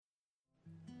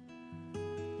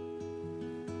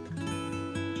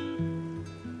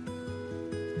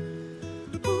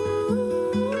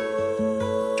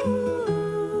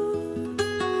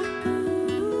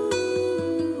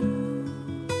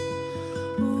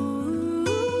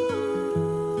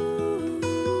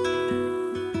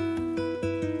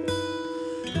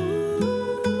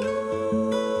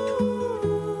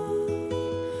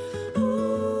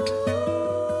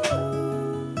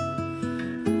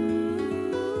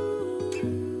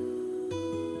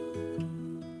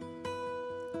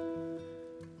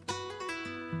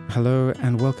Hello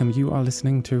and welcome. You are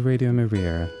listening to Radio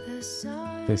Maria.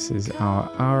 This is our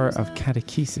hour of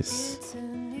catechesis,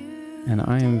 and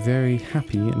I am very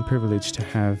happy and privileged to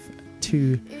have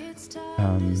two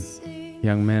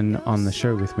young men on the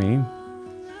show with me.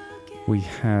 We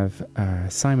have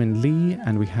Simon Lee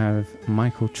and we have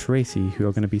Michael Tracy, who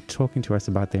are going to be talking to us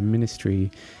about their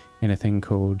ministry in a thing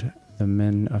called the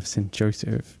Men of St.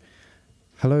 Joseph.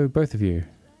 Hello, both of you.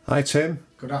 Hi, Tim.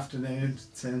 Good afternoon,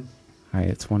 Tim. Hi,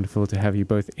 it's wonderful to have you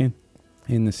both in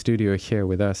the studio here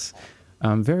with us.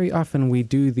 Very often we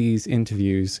do these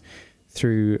interviews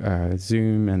through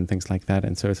Zoom and things like that,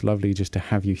 and so it's lovely just to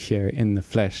have you here in the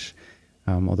flesh.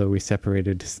 Although we're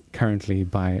separated currently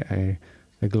by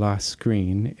a glass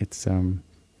screen, it's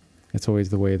always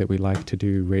the way that we like to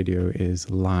do radio is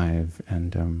live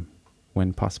and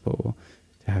when possible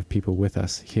to have people with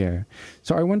us here.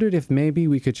 So I wondered if maybe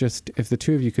we could if the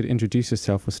two of you could introduce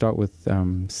yourself. We'll start with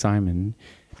Simon,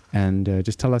 and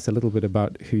just tell us a little bit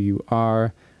about who you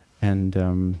are, and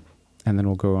then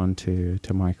we'll go on to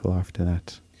Michael after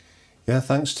that. Yeah,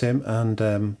 thanks, Tim,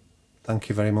 and thank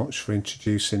you very much for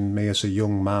introducing me as a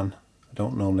young man. I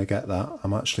don't normally get that.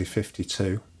 I'm actually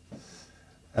 52.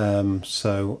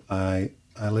 So I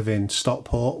live in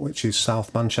Stockport, which is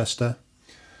South Manchester.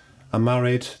 I'm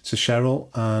married to Cheryl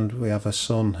and we have a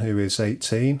son who is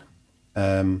 18.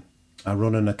 I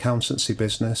run an accountancy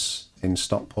business in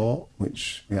Stockport,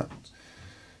 which we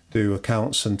do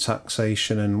accounts and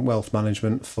taxation and wealth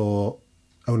management for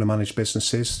owner-managed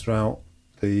businesses throughout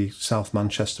the South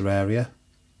Manchester area.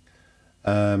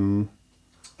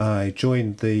 I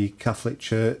joined the Catholic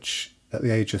Church at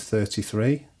the age of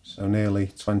 33, so nearly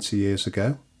 20 years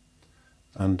ago,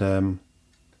 and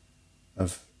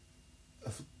I've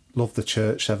loved the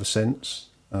church ever since,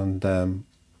 and kind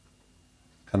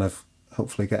of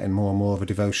hopefully getting more and more of a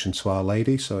devotion to Our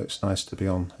Lady, so it's nice to be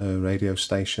on her radio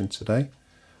station today.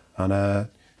 And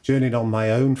journeyed on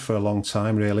my own for a long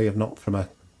time, really. I'm not from a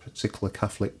particular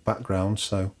Catholic background,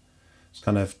 so it's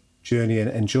kind of journeying,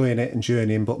 enjoying it and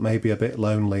journeying, but maybe a bit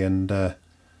lonely, and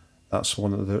that's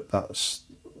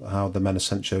how the Men of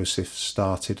St. Joseph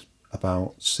started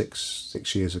about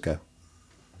six years ago.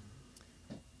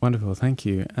 Wonderful, thank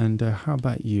you. And how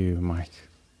about you, Mike?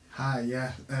 Hi,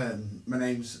 yeah. My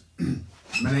name's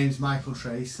Michael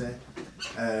Tracy.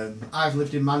 I've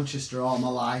lived in Manchester all my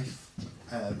life.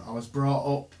 I was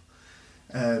brought up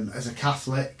as a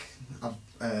Catholic.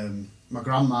 My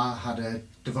grandma had a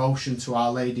devotion to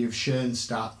Our Lady of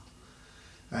Schoenstatt.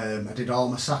 I did all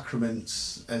my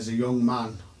sacraments as a young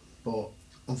man, but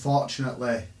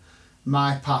unfortunately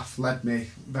my path led me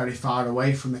very far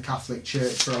away from the Catholic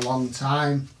Church for a long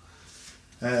time.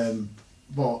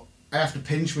 But I have to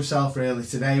pinch myself really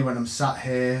today when I'm sat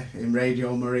here in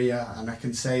Radio Maria, and I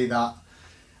can say that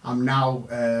I'm now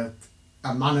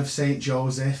a man of St.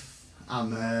 Joseph.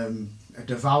 I'm a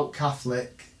devout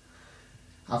Catholic.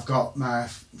 I've got my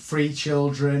 3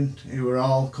 children who are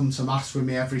all come to Mass with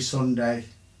me every Sunday.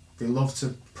 They love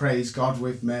to praise God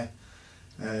with me.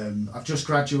 I've just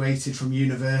graduated from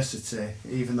university,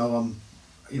 even though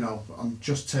I'm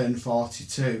just turned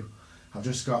 42. I've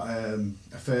just got a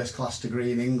first-class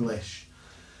degree in English.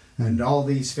 And all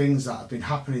these things that have been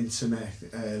happening to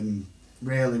me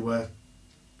really were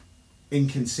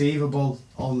inconceivable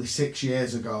only 6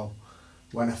 years ago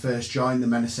when I first joined the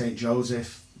Men of St.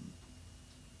 Joseph.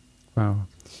 Wow.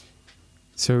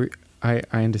 So I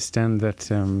understand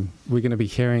that we're going to be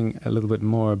hearing a little bit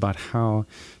more about how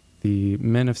the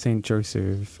Men of St.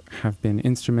 Joseph have been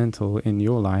instrumental in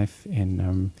your life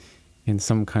in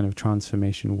some kind of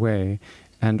transformation way,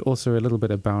 and also a little bit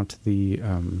about the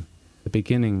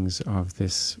beginnings of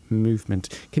this movement.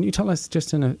 Can you tell us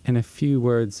just in a few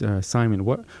words, Simon,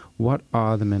 what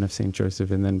are the Men of St.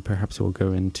 Joseph, and then perhaps we'll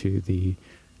go into the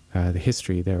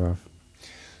history thereof.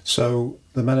 So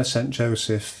the Men of St.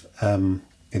 Joseph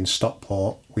in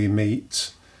Stockport, we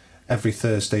meet every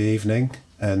Thursday evening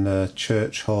in the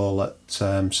church hall at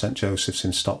St. Joseph's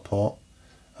in Stockport,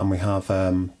 and we have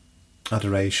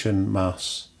adoration,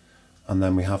 mass, and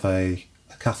then we have a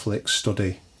Catholic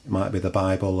study. It might be the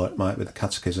Bible or it might be the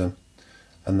Catechism,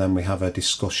 and then we have a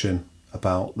discussion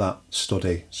about that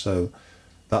study. So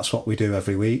that's what we do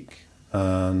every week,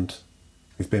 and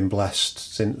we've been blessed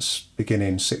since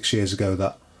beginning 6 years ago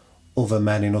that other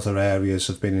men in other areas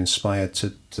have been inspired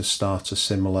to start a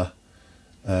similar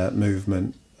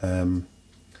movement.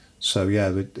 So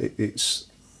yeah, it's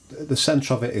the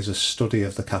centre of it is a study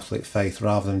of the Catholic faith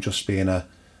rather than just being a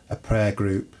prayer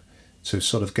group to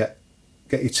sort of get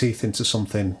your teeth into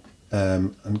something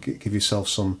and give yourself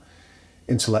some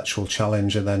intellectual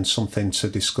challenge and then something to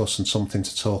discuss and something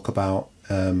to talk about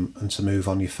and to move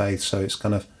on your faith. So it's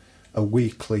kind of a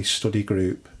weekly study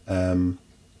group that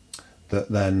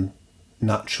then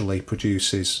naturally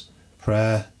produces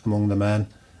prayer among the men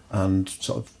and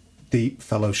sort of deep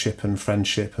fellowship and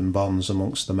friendship and bonds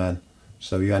amongst the men.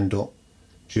 So you end up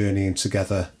journeying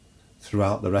together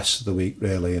throughout the rest of the week,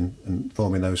 really, and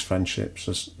forming those friendships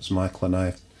as Michael and I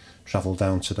have travelled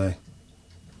down today.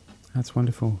 That's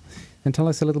wonderful. And tell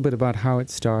us a little bit about how it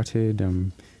started,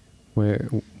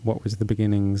 what was the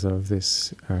beginnings of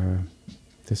this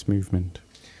this movement?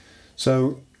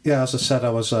 So, yeah, as I said, I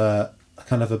was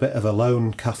kind of a bit of a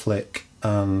lone Catholic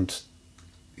and,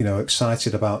 you know,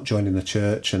 excited about joining the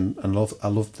church and I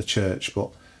loved the church, but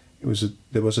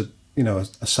there was a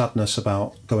sadness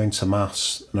about going to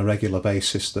Mass on a regular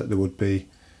basis, that there would be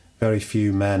very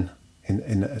few men,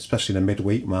 in especially in a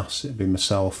midweek Mass. It'd be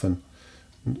myself and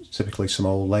typically some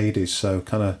old ladies, so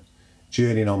kind of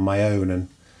journeying on my own. And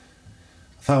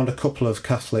I found a couple of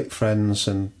Catholic friends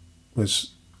and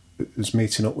was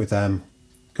meeting up with them,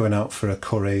 going out for a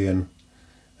curry, and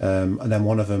then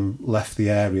one of them left the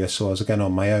area, so I was again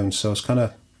on my own. So I was kind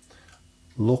of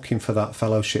looking for that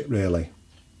fellowship, really.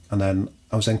 And then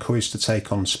I was encouraged to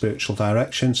take on spiritual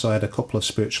direction, so I had a couple of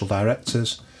spiritual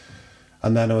directors.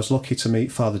 And then I was lucky to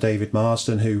meet Father David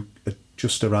Marsden, who had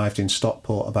just arrived in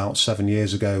Stockport about 7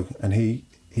 years ago, and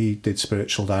he did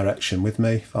spiritual direction with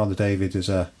me. Father David is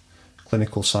a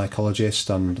clinical psychologist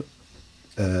and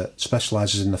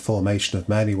specialises in the formation of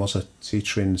men. He was a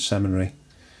teacher in seminary.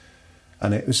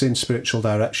 And it was in spiritual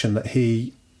direction that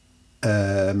he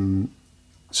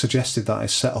suggested that I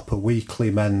set up a weekly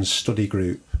men's study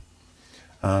group.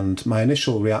 And my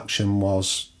initial reaction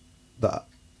was to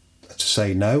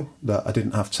say no, that I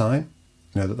didn't have time,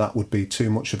 that would be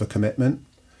too much of a commitment.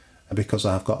 And because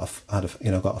I've got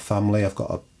a family, I've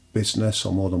got a business,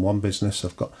 or more than one business, I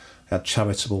had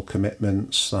charitable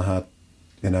commitments, I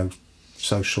had,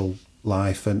 social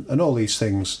life and all these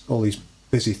things, all these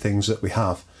busy things that we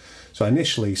have. So I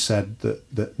initially said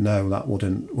that no, that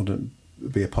wouldn't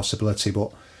be a possibility.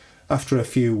 But after a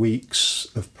few weeks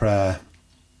of prayer,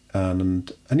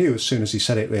 and I knew as soon as he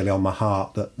said it, really on my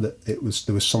heart, that there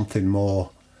was something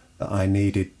more that I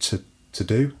needed to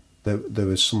do. There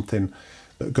was something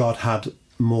that God had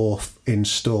more in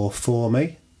store for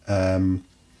me, and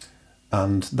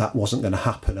that wasn't going to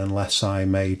happen unless I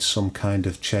made some kind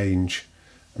of change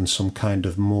and some kind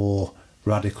of more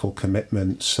radical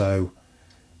commitment. So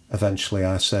eventually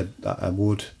I said that I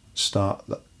would start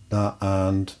that,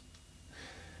 and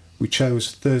we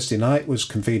chose Thursday night was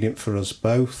convenient for us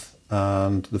both,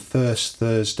 and the first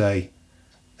Thursday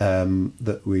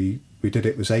that we did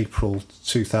it was April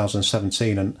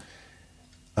 2017, and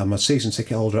I'm a season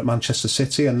ticket holder at Manchester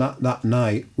City, and that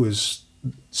night was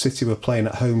City were playing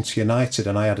at home to United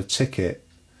and I had a ticket.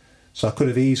 So I could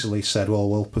have easily said, well,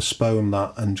 we'll postpone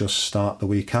that and just start the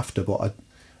week after, but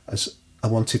I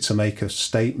wanted to make a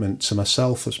statement to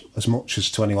myself as much as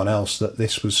to anyone else that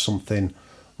this was something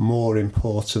more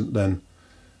important than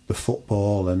the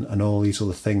football and all these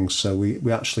other things. So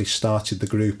we actually started the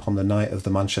group on the night of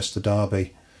the Manchester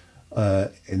derby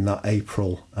in that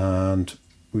April, and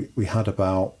we had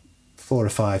about 4 or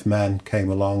 5 men came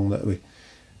along that we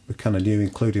kind of knew,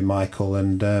 including Michael,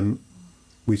 and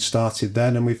we started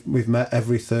then, and we've met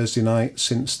every Thursday night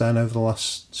since then over the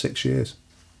last 6 years.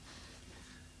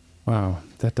 Wow,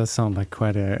 that does sound like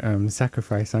quite a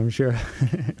sacrifice, I'm sure.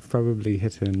 Probably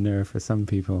hit a nerve for some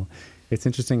people. It's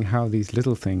interesting how these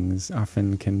little things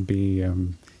often can be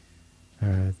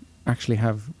actually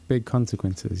have big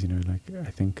consequences. Like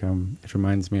I think it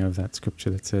reminds me of that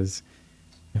scripture that says,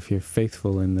 if you're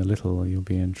faithful in the little, you'll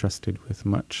be entrusted with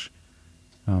much.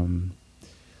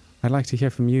 I'd like to hear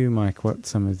from you, Mike, what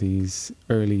some of these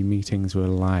early meetings were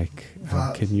like.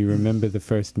 Can you remember the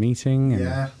first meeting?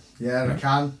 Yeah, I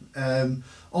can.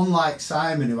 Unlike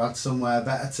Simon, who had somewhere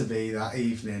better to be that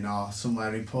evening or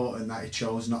somewhere important that he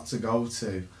chose not to go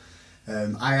to,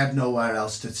 I had nowhere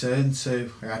else to turn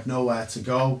to. I had nowhere to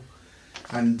go.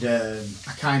 And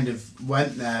I kind of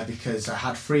went there because I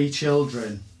had 3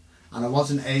 children and I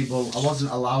wasn't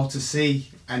allowed to see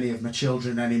any of my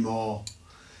children anymore.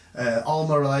 All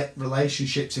my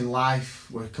relationships in life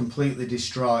were completely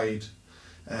destroyed.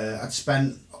 I'd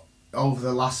spent over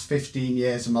the last 15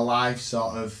 years of my life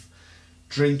sort of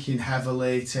drinking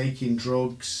heavily, taking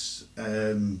drugs,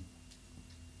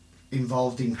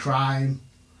 involved in crime,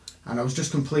 and I was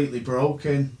just completely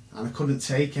broken and I couldn't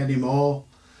take any more.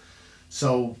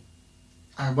 So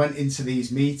I went into these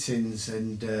meetings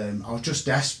and I was just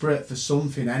desperate for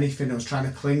something, anything. I was trying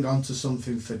to cling on to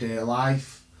something for dear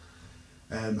life.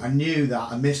 I knew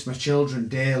that I missed my children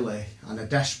dearly and I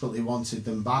desperately wanted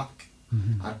them back.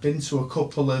 Mm-hmm. I'd been to a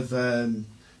couple of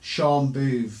Sean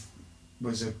Booth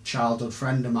was a childhood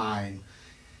friend of mine.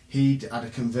 He'd had a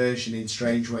conversion in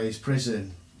Strangeways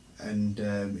Prison, and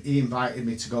he invited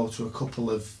me to go to a couple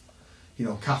of,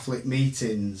 Catholic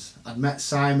meetings. I'd met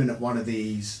Simon at one of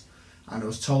these, and I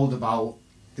was told about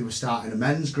they were starting a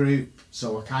men's group,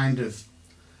 so I kind of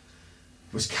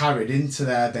was carried into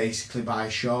there basically by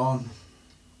Sean.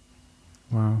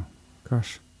 Wow,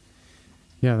 gosh.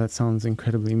 Yeah, that sounds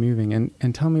incredibly moving.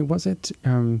 And tell me, was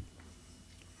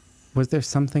there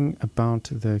something about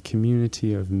the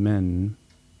community of men,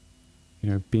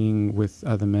 being with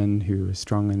other men who were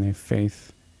strong in their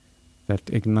faith, that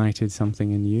ignited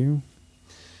something in you?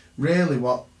 Really,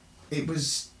 it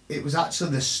was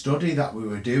actually the study that we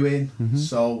were doing. Mm-hmm.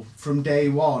 So from day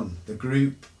one, the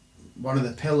group, one of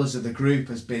the pillars of the group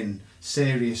has been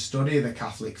serious study of the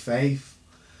Catholic faith.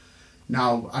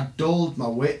 Now, I dulled my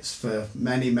wits for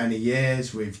many, many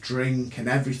years with drink and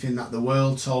everything that the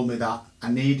world told me that I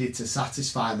needed to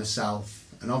satisfy myself.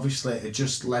 And obviously it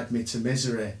just led me to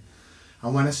misery.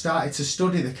 And when I started to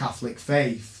study the Catholic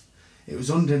faith, it was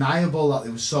undeniable that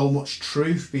there was so much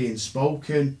truth being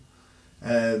spoken.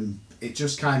 It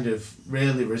just kind of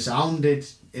really resounded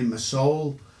in my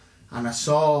soul. And I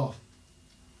saw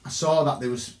that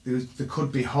there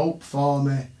could be hope for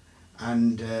me.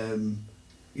 And,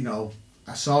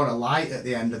 I saw a light at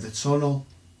the end of the tunnel.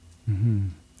 Mm-hmm.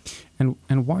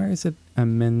 And why is it a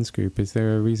men's group? Is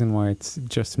there a reason why it's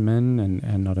just men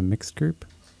and not a mixed group?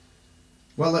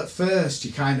 Well, at first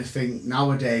you kind of think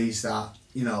nowadays that,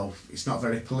 it's not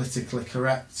very politically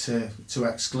correct to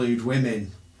exclude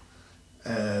women.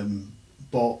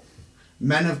 But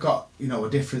men have got, a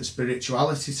different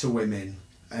spirituality to women,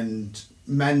 and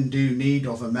men do need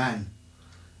other men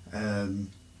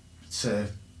to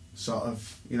sort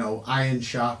of, iron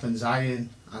sharpens iron,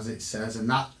 as it says, and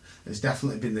that has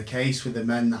definitely been the case with the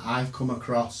men that I've come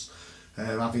across.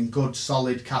 Having good,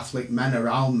 solid Catholic men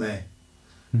around me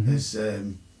mm-hmm. has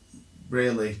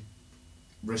really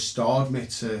restored me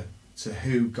to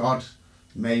who God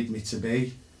made me to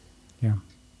be. Yeah.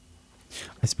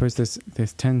 I suppose there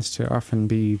tends to often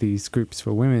be these groups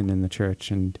for women in the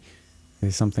church, and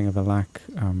there's something of a lack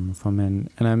for men.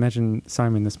 And I imagine,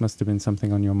 Simon, this must have been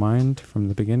something on your mind from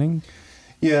the beginning?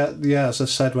 Yeah. As I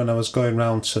said, when I was going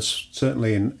round to,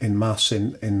 certainly in Mass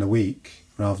in the week,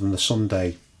 rather than the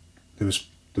Sunday, there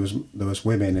was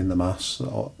women in the Mass,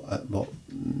 but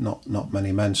not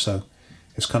many men. So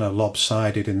it's kind of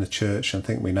lopsided in the church. I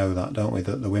think we know that, don't we?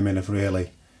 That the women have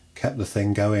really kept the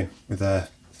thing going with their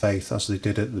faith, as they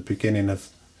did at the beginning of,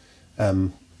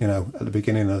 when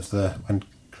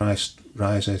Christ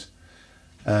rises.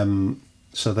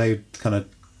 So they'd kind of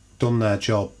done their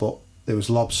job, but it was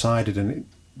lopsided, and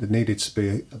there needed to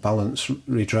be a balance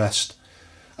redressed.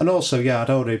 And also, I'd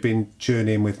already been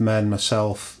journeying with men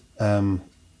myself, and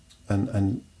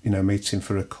meeting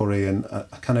for a curry, and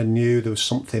I kind of knew there was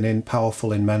something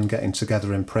powerful in men getting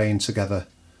together and praying together,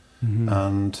 mm-hmm.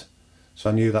 and so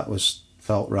I knew that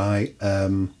felt right.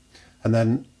 And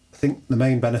then I think the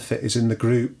main benefit is in the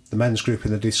group, the men's group,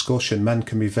 in the discussion. Men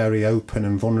can be very open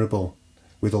and vulnerable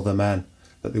with other men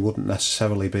that they wouldn't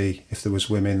necessarily be if there was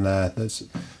women there. There's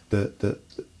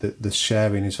the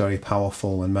sharing is very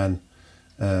powerful, and men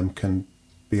can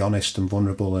be honest and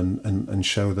vulnerable and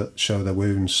show their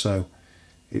wounds. So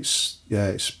it's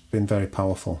been very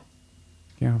powerful.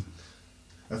 Yeah.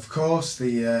 Of course,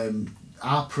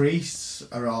 our priests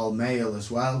are all male as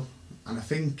well, and I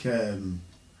think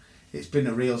it's been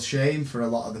a real shame for a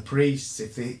lot of the priests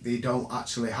if they don't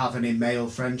actually have any male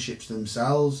friendships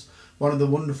themselves. One of the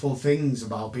wonderful things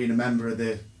about being a member of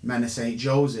the Men of St.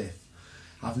 Joseph,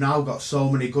 I've now got so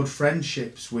many good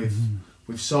friendships with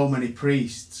so many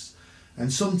priests,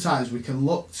 and sometimes we can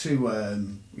look to,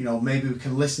 maybe we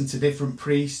can listen to different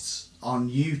priests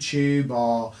on YouTube,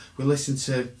 or we listen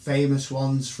to famous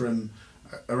ones from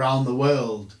around the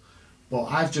world, but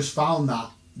I've just found that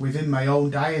within my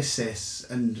own diocese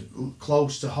and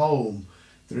close to home,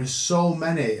 there are so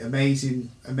many amazing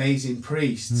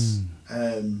priests.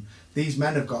 These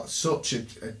men have got such a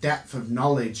depth of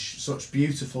knowledge, such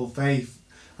beautiful faith,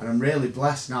 and I'm really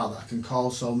blessed now that I can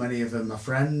call so many of them my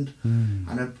friend.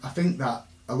 And I think that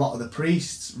a lot of the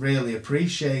priests really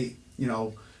appreciate,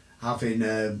 having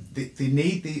they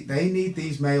need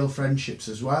these male friendships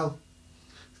as well,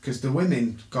 because the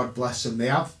women, God bless them, they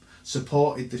have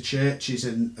supported the churches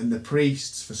and the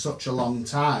priests for such a long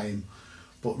time,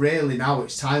 but really now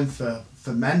it's time for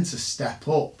men to step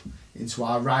up into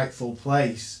our rightful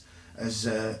place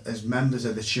as members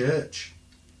of the church.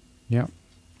 Yeah.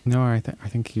 No, I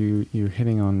think you're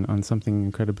hitting on something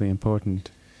incredibly important.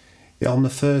 Yeah, on the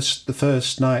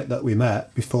first night that we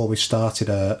met, before we started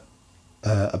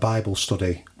a Bible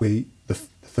study. The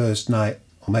first night,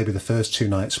 or maybe the first 2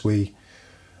 nights, we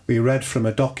read from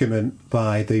a document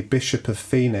by the Bishop of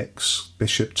Phoenix,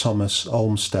 Bishop Thomas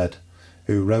Olmsted,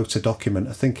 who wrote a document,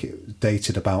 I think it was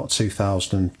dated about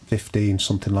 2015,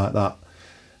 something like that.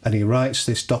 And he writes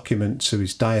this document to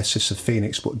his Diocese of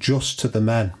Phoenix, but just to the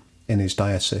men in his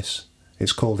diocese.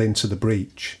 It's called Into the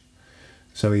Breach.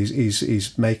 So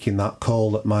he's making that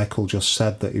call that Michael just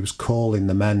said, that he was calling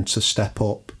the men to step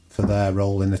up for their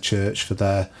role in the church, for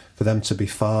them to be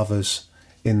fathers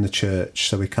in the church.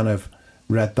 So we kind of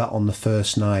read that on the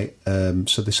first night.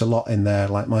 So there's a lot in there,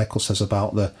 like Michael says,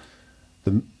 about the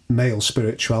male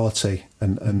spirituality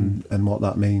and what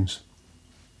that means.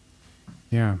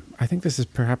 Yeah, I think this is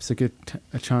perhaps a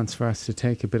chance for us to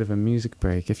take a bit of a music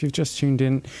break. If you've just tuned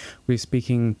in, we're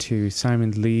speaking to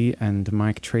Simon Lee and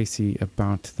Mike Tracy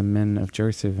about the Men of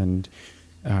Joseph and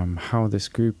how this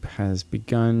group has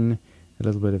begun, a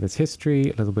little bit of its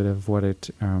history, a little bit of what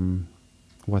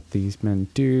these men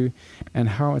do, and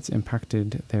how it's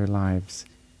impacted their lives.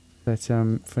 But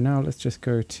for now, let's just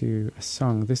go to a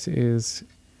song. This is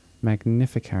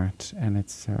Magnificat, and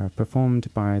it's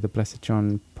performed by the Blessed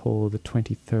John Paul the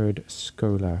 23rd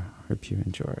Scholar. I hope you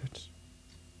enjoy it.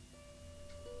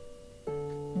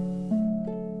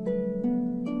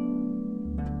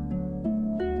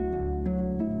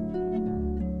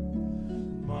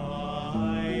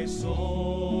 My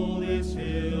soul is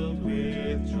filled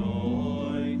with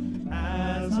joy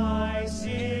as I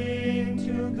sing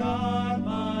to God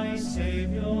my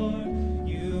Savior.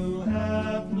 You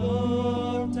have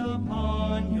looked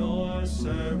upon your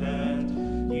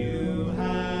servant, you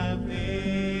have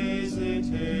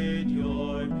visited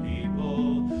your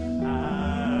people,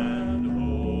 and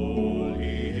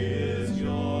holy is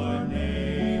your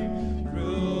name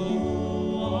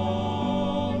through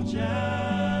all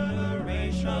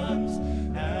generations.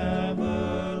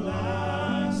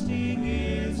 Everlasting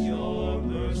is your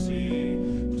mercy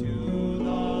to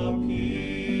the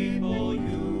people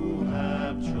you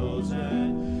have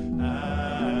chosen.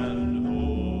 And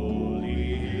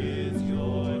holy is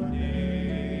your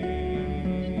name.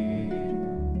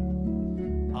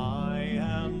 I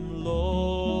am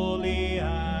lowly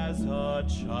as a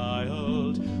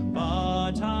child,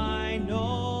 but I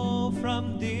know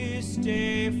from this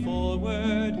day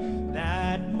forward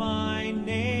that my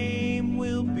name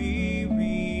will be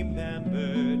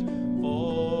remembered,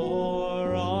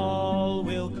 for all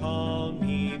will call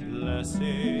me blessed.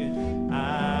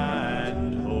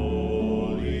 And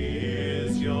holy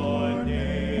is your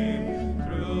name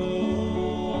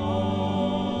through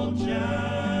all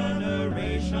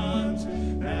generations.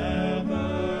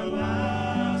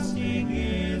 Everlasting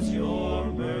is your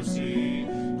mercy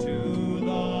to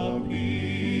the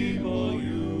people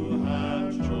you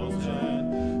have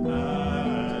chosen.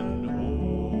 And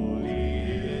holy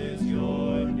is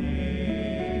your name.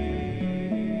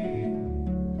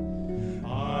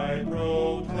 I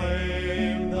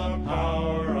proclaim the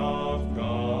power of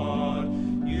God.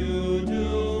 You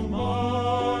do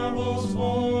marvels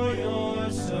for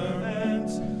your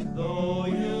servants, though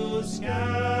you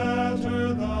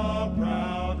scatter the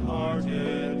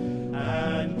proud-hearted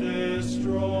and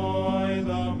destroy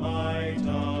the might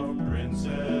of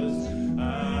princes.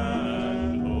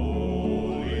 And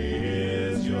holy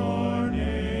is your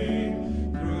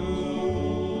name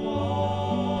through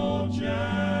all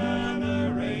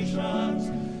generations.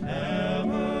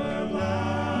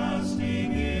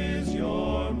 Everlasting is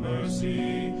your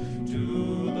mercy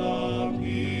to the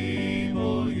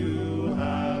people you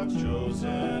have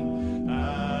chosen.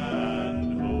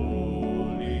 And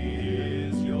holy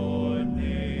is your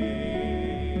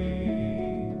name.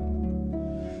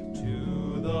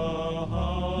 To the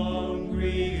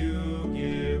hungry you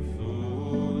give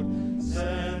food,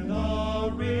 send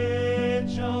the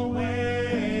rich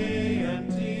away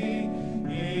empty.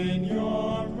 In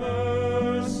your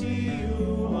mercy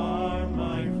you are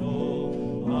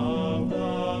mindful of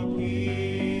the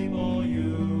people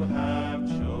you have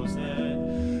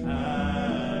chosen.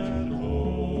 And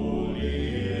holy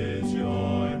is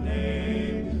your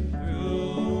name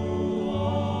through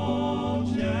all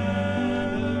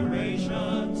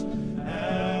generations.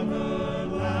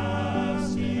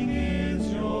 Everlasting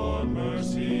is your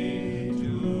mercy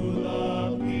to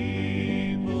the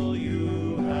people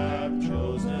you have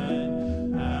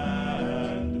chosen.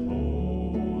 And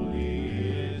holy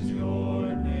is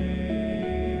your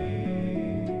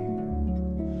name.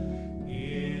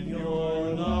 In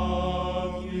your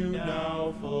love you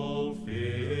now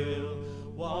fulfill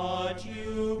what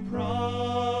you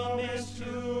promised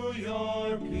to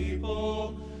your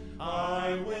people.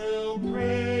 I will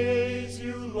praise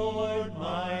you, Lord,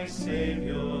 my Savior.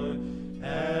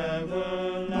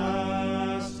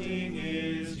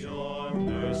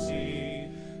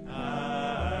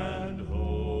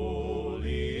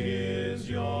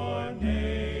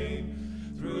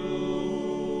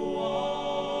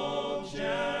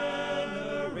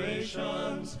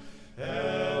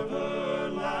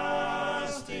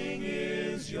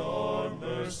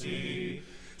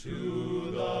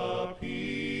 to the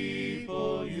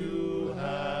people you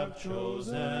have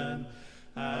chosen,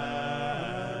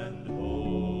 and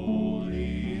holy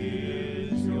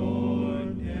is your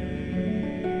name.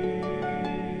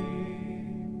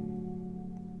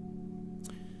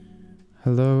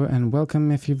 Hello and welcome.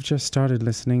 If you've just started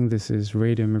listening, this is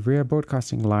Radio Maria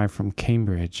broadcasting live from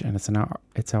Cambridge, and it's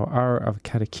our hour of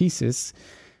catechesis.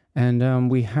 And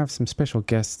we have some special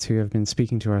guests who have been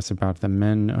speaking to us about the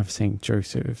men of St.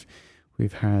 Joseph.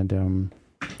 We've had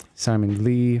Simon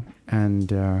Lee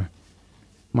and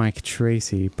Mike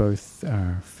Tracy, both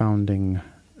founding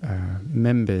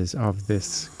members of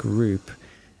this group.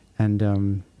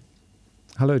 And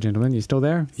hello, gentlemen. You still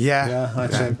there? Yeah. Hi,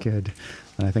 Tim. Good.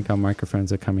 And I think our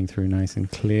microphones are coming through nice and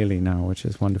clearly now, which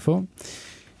is wonderful.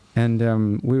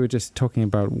 And we were just talking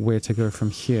about where to go from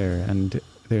here, and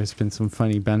there's been some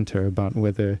funny banter about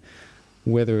whether it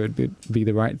would be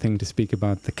the right thing to speak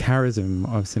about the charism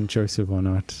of St. Joseph or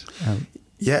not.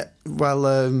 Yeah, well,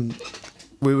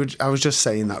 I was just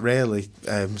saying that really.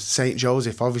 St.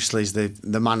 Joseph obviously is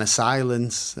the man of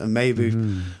silence, and maybe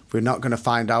we're not going to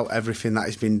find out everything that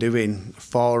he's been doing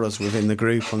for us within the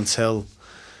group until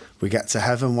we get to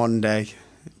heaven one day.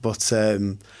 But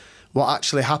what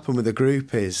actually happened with the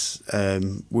group is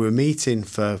we were meeting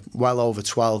for well over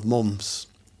 12 months,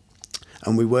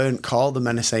 and we weren't called the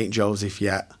Men of St. Joseph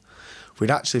yet.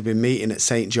 We'd actually been meeting at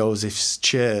St. Joseph's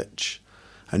Church,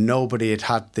 and nobody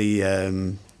had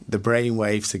the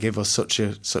brainwaves to give us such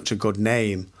a good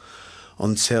name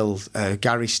until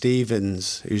Gary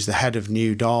Stevens, who's the head of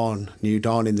New Dawn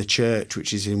in the church,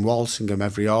 which is in Walsingham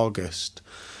every August.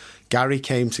 Gary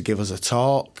came to give us a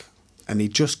talk, and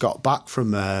he'd just got back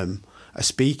from a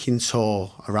speaking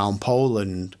tour around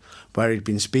Poland, where he'd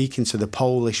been speaking to the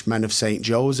Polish Men of St.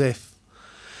 Joseph.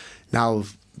 Now,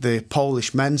 the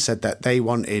Polish men said that they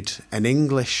wanted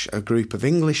a group of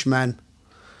English men,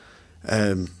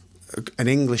 an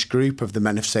English group of the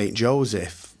Men of St.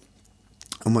 Joseph.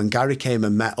 And when Gary came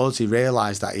and met us, he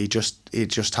realised that he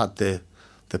just had the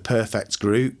perfect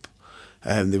group.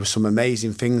 There were some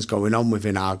amazing things going on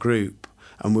within our group,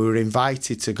 and we were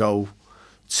invited to go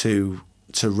to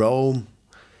Rome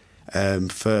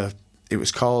for, it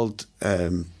was called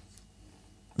the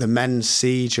Men's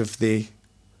Siege of the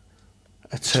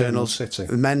Eternal City.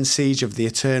 The Men's Siege of the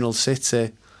Eternal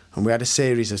City, and we had a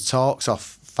series of talks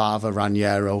off Father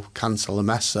Raniero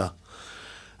Cantalamessa.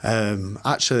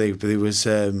 Actually, there was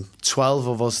 12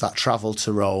 of us that travelled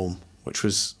to Rome, which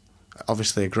was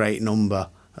obviously a great number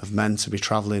of men to be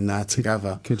travelling there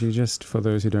together. Could you just, for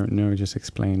those who don't know, just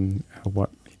explain what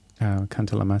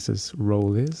Cantalamessa's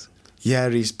role is? Yeah,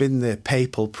 he's been the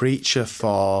papal preacher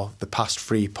for the past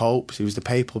 3 popes. He was the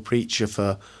papal preacher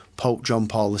for Pope John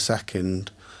Paul II,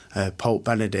 Pope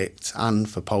Benedict, and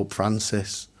for Pope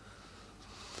Francis.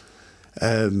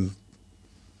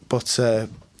 But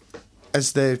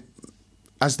as the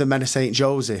Men of St.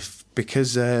 Joseph,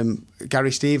 because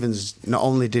Gary Stevens, not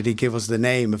only did he give us the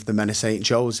name of the Men of St.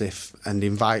 Joseph and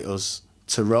invite us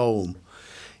to Rome,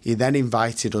 he then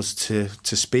invited us to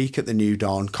speak at the New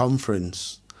Dawn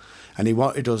conference. And he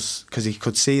wanted us, because he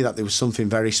could see that there was something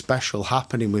very special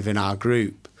happening within our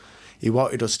group, he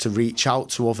wanted us to reach out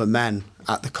to other men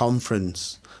at the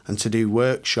conference and to do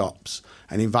workshops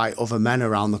and invite other men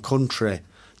around the country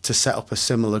to set up a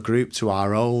similar group to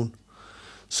our own.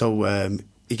 So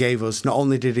he gave us, not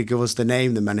only did he give us the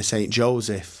name, the Men of St.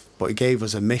 Joseph, but he gave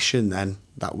us a mission then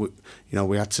that we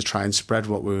had to try and spread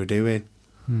what we were doing.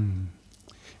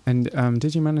 And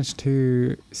did you manage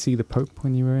to see the Pope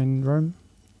when you were in Rome?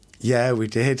 Yeah, we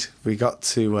did. We got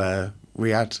to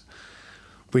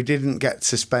we didn't get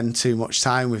to spend too much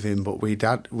time with him, but we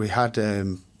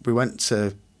went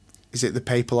to, is it the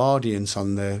papal audience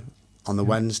on the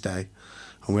Wednesday,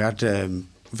 and we had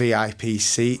VIP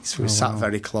seats. We sat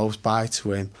very close by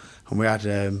to him, and we had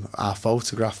our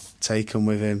photograph taken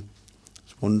with him.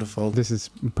 It's wonderful. This is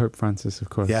Pope Francis, of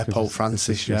course. Yeah, Pope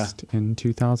Francis, yeah. Just in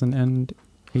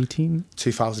 2018?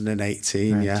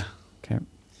 2018, right. Yeah. Okay.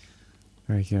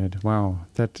 Very good. Wow.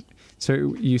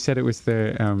 So you said it was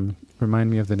the,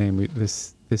 remind me of the name,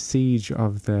 the Siege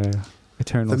of the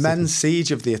Eternal City. The Men's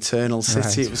Siege of the Eternal City,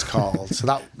 right. It was called. So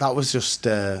that was just,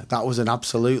 that was an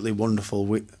absolutely wonderful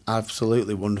week.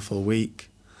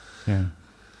 Yeah.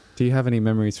 Do you have any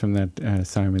memories from that,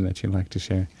 Simon, that you'd like to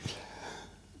share?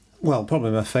 Well, probably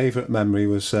my favourite memory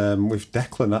was with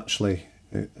Declan, actually,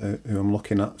 who I'm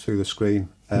looking at through the screen,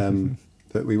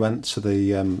 that we went to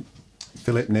the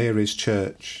Philip Neri's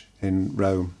church in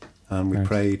Rome, and we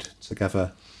prayed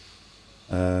together.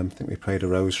 I think we prayed a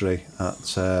rosary at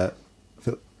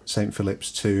St.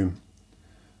 Philip's tomb,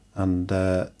 and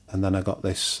then I got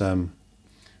this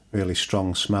really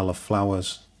strong smell of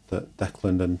flowers that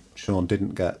Declan and Sean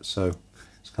didn't get. So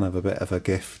it's kind of a bit of a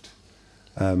gift.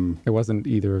 It wasn't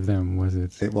either of them, was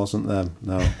it? It wasn't them,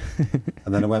 no.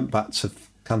 And then I went back to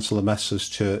Councillor Messer's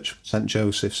church, St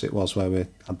Joseph's it was, where we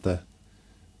had the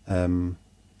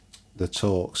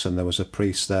talks, and there was a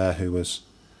priest there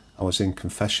I was in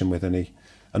confession with, and he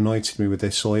anointed me with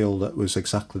this oil that was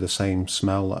exactly the same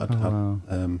smell that I'd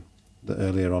had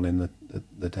earlier on in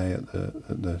the day at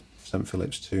the St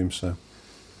Philip's tomb. So,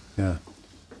 yeah.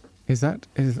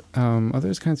 Are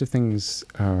those kinds of things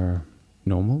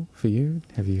normal for you?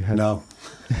 Have you had? No.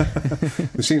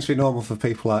 It seems to be normal for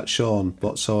people like Sean,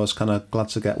 but so I was kind of glad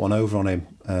to get one over on him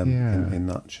in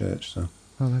that church. So.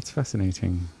 Oh, that's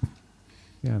fascinating.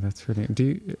 Yeah, that's really.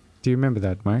 Do you remember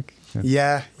that, Mike?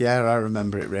 Yeah, I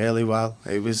remember it really well.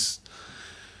 I was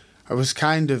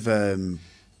kind of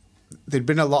there'd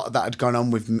been a lot that had gone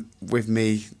on with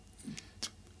me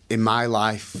in my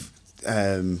life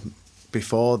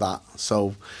before that.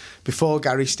 So before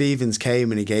Gary Stevens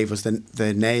came and he gave us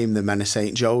the name, the Men of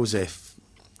St Joseph,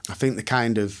 I think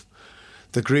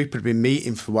the group had been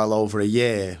meeting for well over a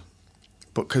year,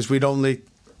 but because we'd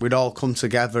all come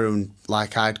together, and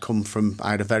like I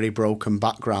had a very broken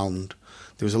background.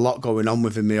 There was a lot going on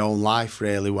within my own life,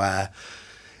 really, where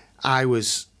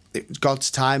God's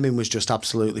timing was just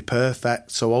absolutely perfect.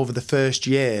 So over the first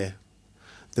year,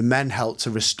 the men helped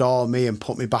to restore me and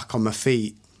put me back on my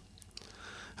feet.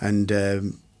 And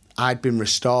I'd been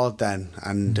restored then,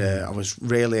 and I was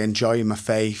really enjoying my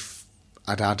faith.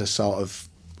 I'd had a sort of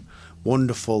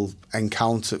wonderful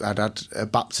encounter. I'd had a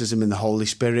baptism in the Holy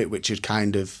Spirit, which had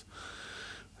kind of...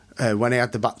 when I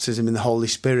had the baptism in the Holy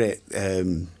Spirit...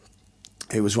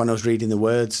 it was when I was reading the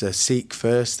words, seek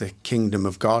first the kingdom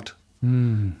of God.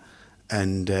 Mm.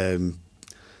 And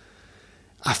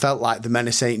I felt like the Men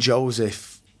of St.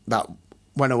 Joseph, that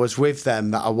when I was with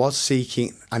them, that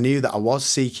I knew that I was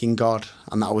seeking God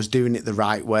and that I was doing it the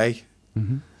right way.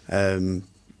 Mm-hmm.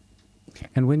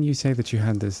 And when you say that you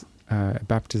had this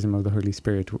baptism of the Holy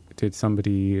Spirit, did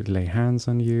somebody lay hands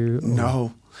on you? Or?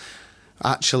 No.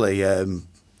 Actually...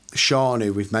 Sean,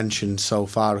 who we've mentioned so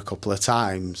far a couple of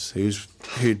times,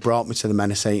 who'd brought me to the Men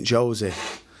of St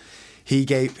Joseph, he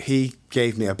gave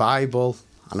me a Bible,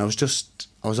 and I was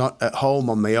at home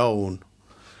on my own.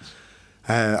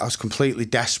 I was completely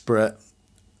desperate.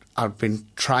 I'd been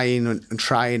trying and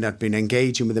trying. I'd been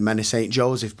engaging with the Men of St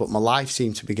Joseph, but my life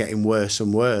seemed to be getting worse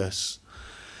and worse.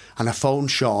 And I phoned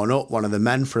Sean up, one of the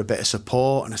men, for a bit of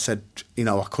support, and I said,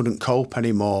 I couldn't cope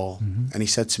anymore. Mm-hmm. And he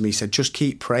said to me, just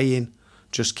keep praying.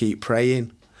 Just keep praying.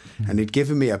 Mm-hmm. And he'd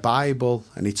given me a Bible,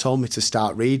 and he told me to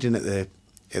start reading at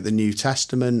the New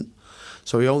Testament.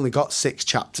 So he only got 6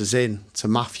 chapters in to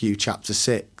Matthew chapter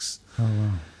 6. Oh,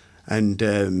 wow.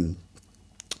 And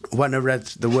when I read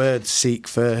the words, seek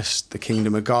first the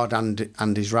kingdom of God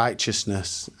and his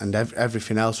righteousness, and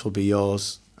everything else will be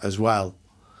yours as well.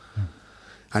 Yeah.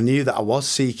 I knew that I was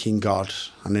seeking God,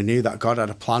 and I knew that God had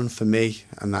a plan for me,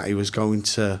 and that he was going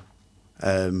to...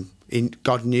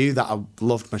 God knew that I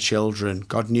loved my children.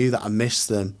 God knew that I missed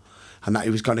them, and that he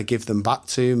was going to give them back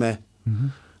to me. Mm-hmm.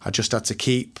 I just had to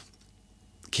keep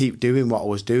doing what I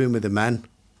was doing with the men.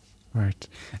 Right.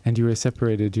 And you were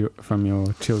separated from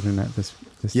your children at this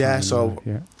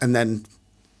time? And then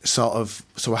so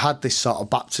I had this sort of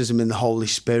baptism in the Holy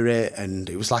Spirit, and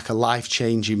it was like a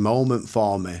life-changing moment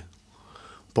for me.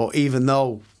 But even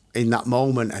though in that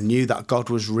moment I knew that God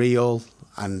was real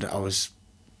and I was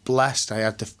blessed, I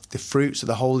had the fruits of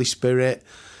the Holy Spirit,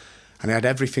 and I had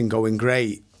everything going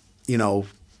great.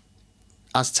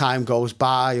 As time goes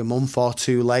by, a month or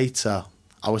two later,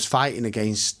 I was fighting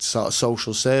against sort of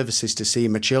social services to see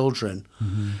my children,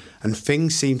 and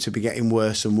things seemed to be getting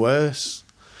worse and worse.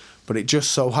 But it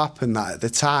just so happened that at the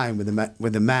time with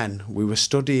the men, we were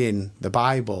studying the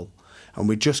Bible, and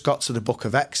we just got to the book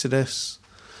of Exodus,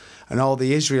 and all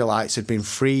the Israelites had been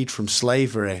freed from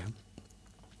slavery.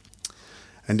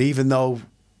 And even though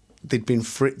they'd been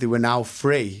free, they were now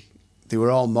free, they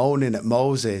were all moaning at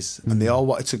Moses, and they all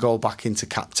wanted to go back into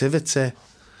captivity.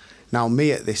 Now,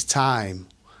 me at this time,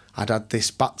 I'd had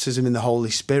this baptism in the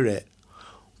Holy Spirit,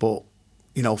 but,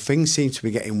 things seemed to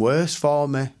be getting worse for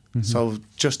me. Mm-hmm. So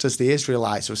just as the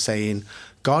Israelites were saying,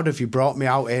 God, have you brought me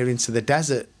out here into the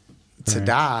desert to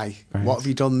die? Right. What have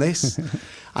you done this?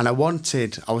 And I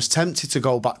was tempted to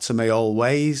go back to my old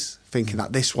ways, thinking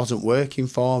that this wasn't working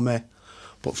for me.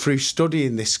 But through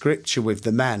studying this scripture with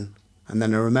the men, and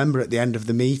then I remember at the end of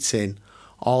the meeting,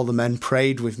 all the men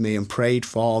prayed with me and prayed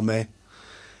for me.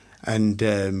 And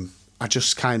I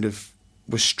just kind of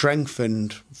was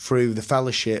strengthened through the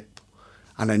fellowship,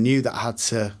 and I knew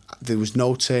that there was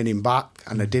no turning back.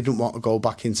 and I didn't want to go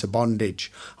back into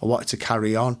bondage. I wanted to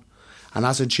carry on. And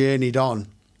as I journeyed on,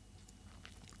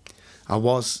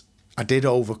 I did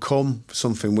overcome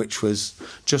something, which was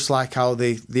just like how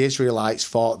the Israelites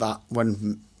thought that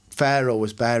when Pharaoh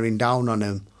was bearing down on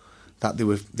them, that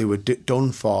they were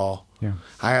done for. Yeah.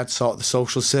 I had sort of the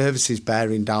social services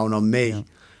bearing down on me, and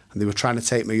they were trying to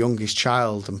take my youngest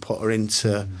child and put her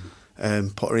into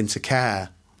care.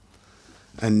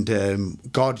 And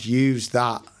God used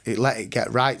that. It let it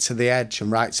get right to the edge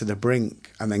and right to the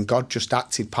brink, and then God just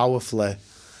acted powerfully,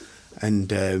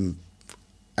 and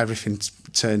everything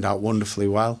turned out wonderfully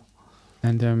well.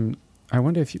 And I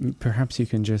wonder if perhaps you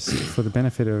can just, for the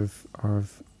benefit of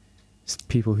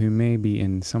people who may be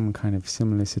in some kind of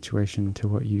similar situation to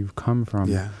what you've come from,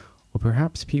 or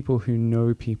perhaps people who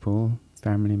know people,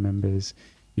 family members,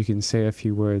 you can say a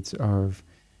few words of,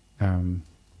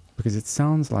 because it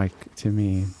sounds like to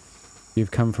me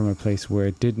you've come from a place where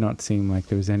it did not seem like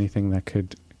there was anything that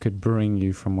could bring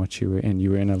you from what you were in.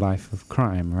 You were in a life of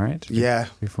crime, right? Yeah.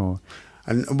 Before.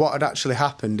 And what had actually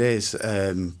happened is,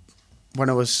 when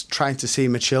I was trying to see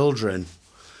my children,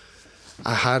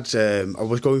 I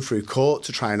was going through court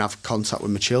to try and have contact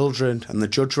with my children, and the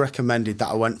judge recommended that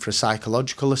I went for a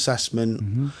psychological assessment.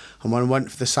 Mm-hmm. And when I went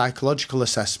for the psychological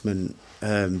assessment,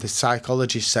 the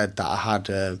psychologist said that I had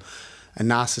a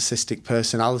narcissistic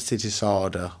personality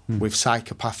disorder with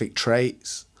psychopathic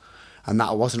traits, and that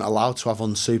I wasn't allowed to have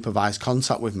unsupervised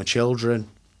contact with my children.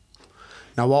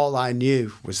 Now, all I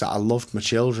knew was that I loved my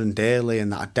children dearly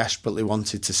and that I desperately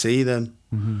wanted to see them.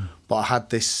 Mm-hmm. But I had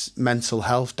this mental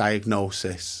health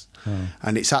diagnosis,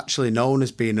 and it's actually known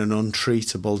as being an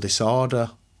untreatable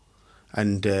disorder.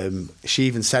 And she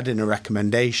even said in her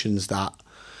recommendations that,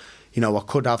 you know, I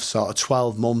could have sort of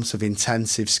 12 months of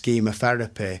intensive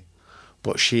chemotherapy,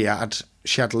 but she had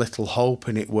little hope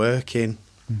in it working.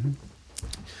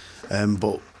 Mm-hmm.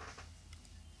 But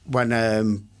when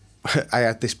I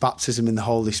had this baptism in the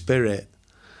Holy Spirit,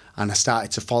 and I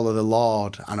started to follow the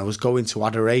Lord, and I was going to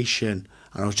adoration,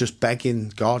 and I was just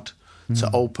begging God to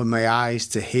open my eyes,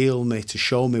 to heal me, to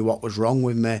show me what was wrong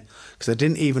with me, because I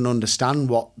didn't even understand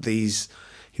what these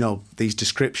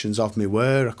descriptions of me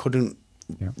were. I couldn't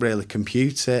really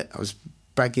compute it. I was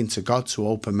begging to God to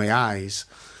open my eyes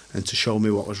and to show me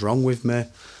what was wrong with me.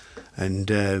 And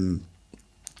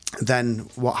then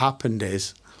what happened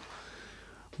is,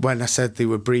 when I said they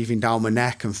were breathing down my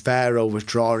neck and Pharaoh was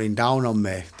drawing down on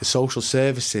me, the social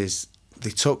services, they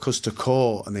took us to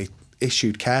court and they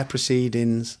issued care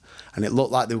proceedings, and it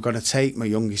looked like they were going to take my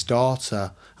youngest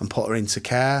daughter and put her into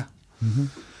care. Mm-hmm.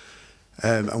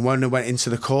 And when I went into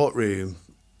the courtroom,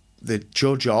 the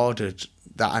judge ordered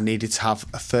that I needed to have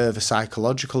a further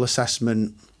psychological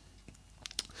assessment.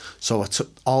 So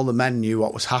all the men knew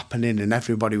what was happening, and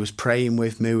everybody was praying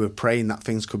with me. We were praying that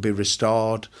things could be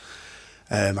restored.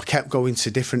 I kept going to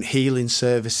different healing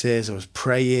services. I was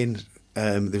praying.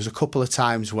 There was a couple of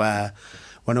times where,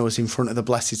 when I was in front of the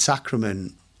Blessed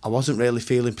Sacrament, I wasn't really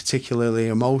feeling particularly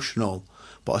emotional,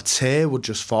 but a tear would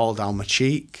just fall down my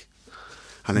cheek.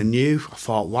 And I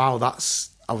thought, wow,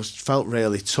 felt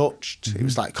really touched. Mm-hmm. It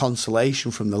was like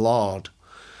consolation from the Lord.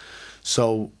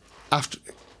 So after,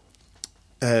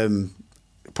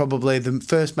 probably the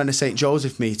first Men of St.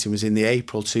 Joseph meeting was in the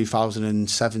April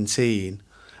 2017.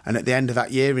 And at the end of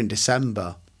that year, in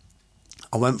December,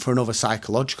 I went for another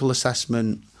psychological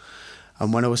assessment.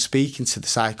 And when I was speaking to the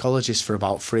psychologist for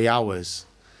about 3 hours,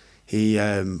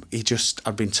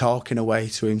 I'd been talking away,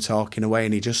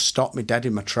 and he just stopped me dead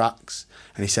in my tracks.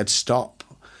 And he said, "Stop."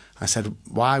 I said,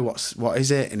 "Why? What is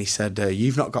it?" And he said,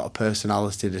 "You've not got a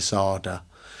personality disorder."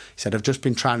 He said, "I've just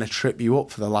been trying to trip you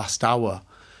up for the last hour."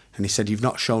 And he said, "You've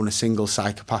not shown a single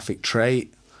psychopathic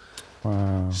trait."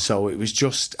 Wow. So it was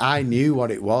just, I knew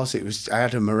what it was. I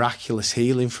had a miraculous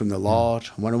healing from the Lord.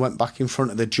 And when I went back in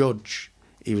front of the judge,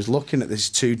 he was looking at these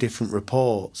 2 different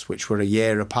reports, which were a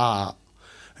year apart,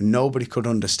 and nobody could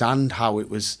understand how it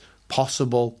was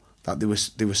possible that they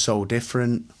were so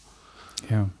different.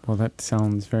 Yeah, well, that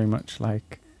sounds very much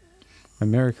like a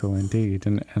miracle indeed,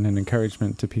 and an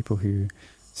encouragement to people who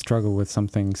struggle with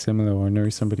something similar, or know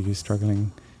somebody who's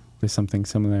struggling with something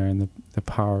similar, and the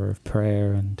power of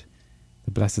prayer and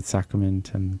the Blessed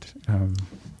Sacrament and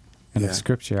of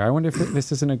Scripture. I wonder if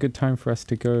this isn't a good time for us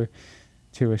to go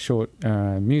to a short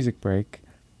music break.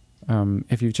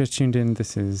 If you've just tuned in,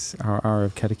 this is our Hour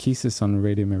of Catechesis on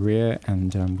Radio Maria,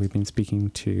 and we've been speaking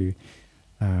to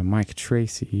Mike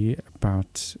Tracy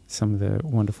about some of the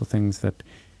wonderful things that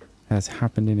has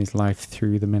happened in his life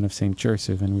through the Men of St.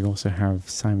 Joseph, and we also have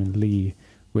Simon Lee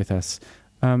with us.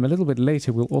 A little bit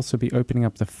later, we'll also be opening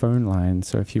up the phone line.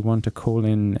 So if you want to call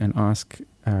in and ask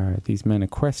these men a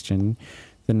question,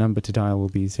 the number to dial will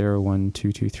be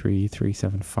 01223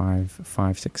 375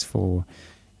 564.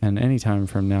 And anytime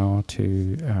from now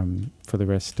to for the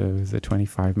rest of the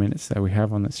 25 minutes that we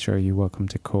have on this show, you're welcome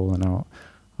to call, and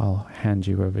I'll hand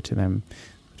you over to them.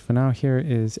 But for now, here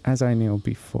is As I Kneel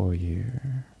Before You.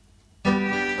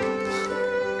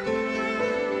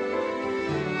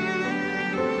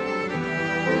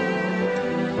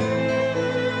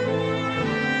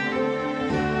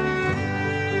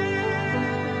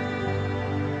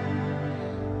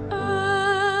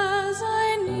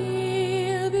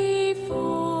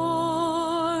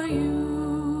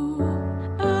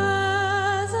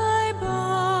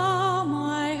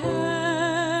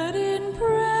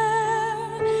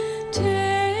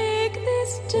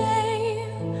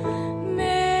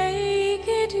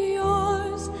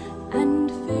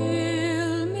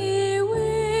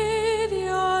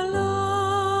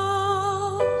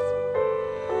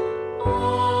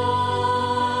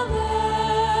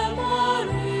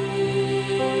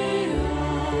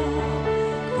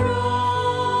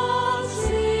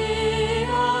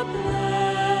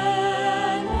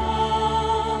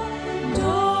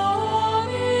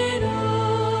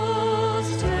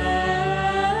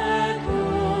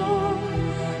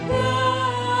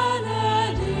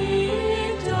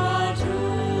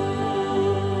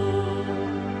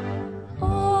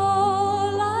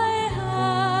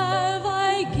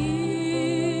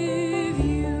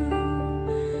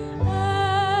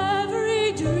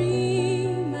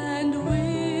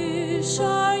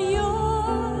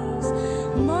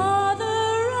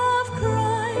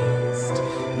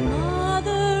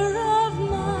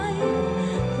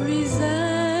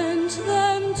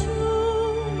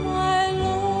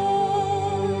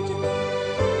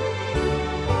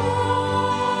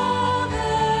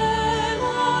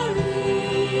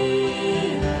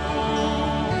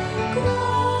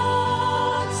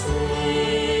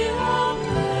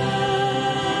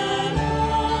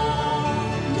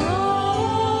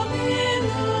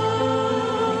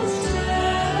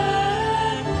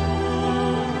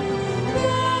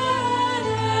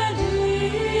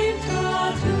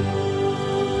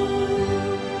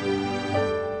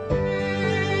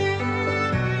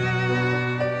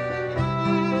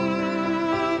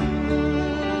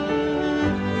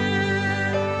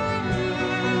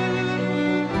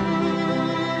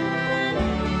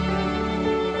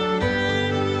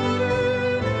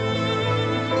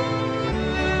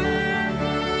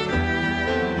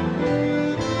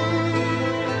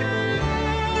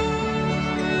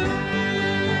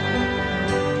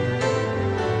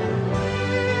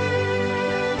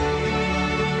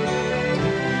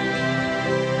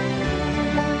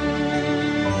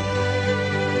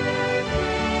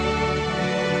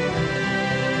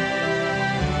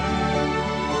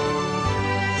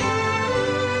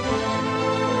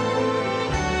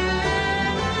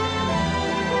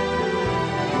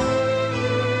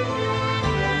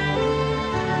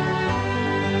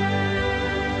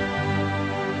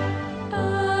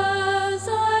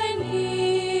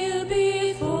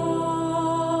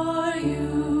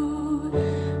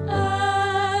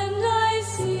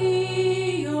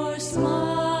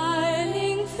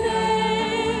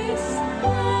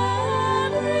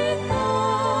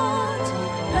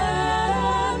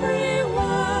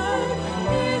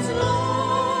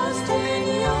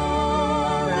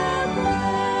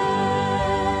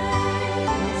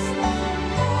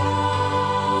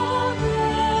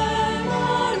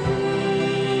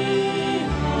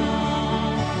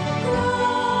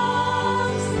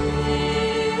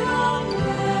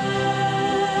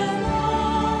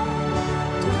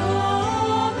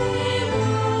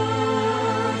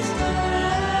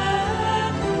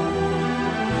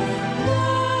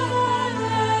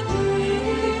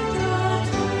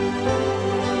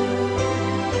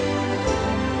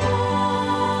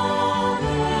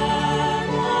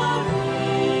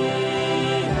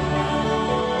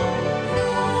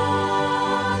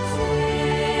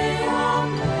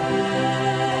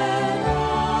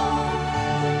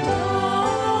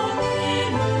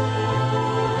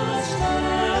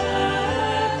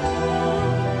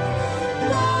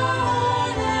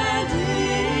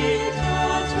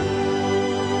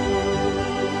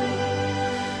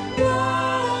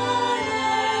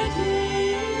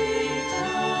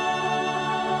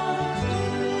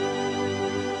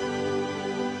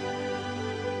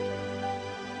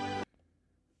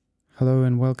 Hello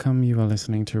and welcome. You are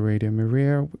listening to Radio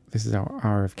Maria. This is our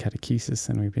hour of catechesis,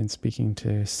 and we've been speaking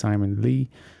to Simon Lee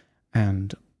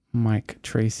and Mike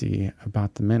Tracy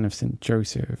about the Men of St.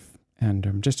 Joseph.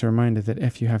 And just a reminder that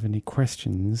if you have any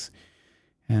questions,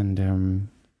 and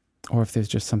or if there's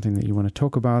just something that you want to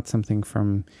talk about, something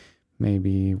from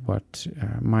maybe what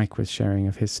Mike was sharing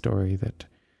of his story that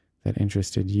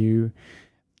interested you,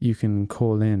 you can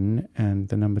call in, and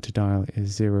the number to dial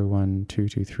is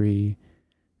 01223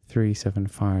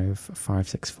 375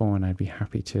 564, and I'd be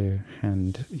happy to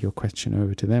hand your question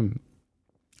over to them.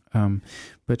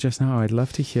 But just now, I'd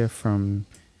love to hear from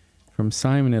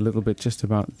Simon a little bit just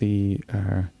about the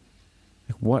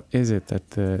what is it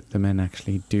that the men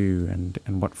actually do,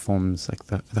 and what forms like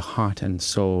the heart and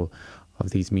soul of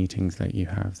these meetings that you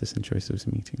have, the St. Joseph's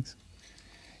meetings.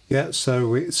 Yeah,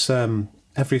 so it's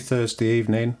every Thursday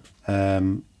evening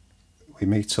we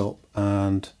meet up,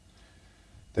 and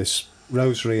there's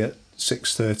rosary at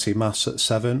 6:30, mass at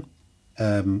 7,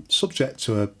 subject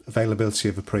to availability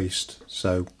of a priest.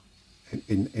 So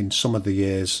in some of the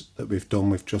years that we've done,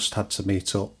 we've just had to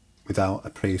meet up without a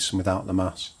priest and without the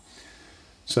mass.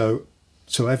 So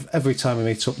every time we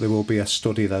meet up, there will be a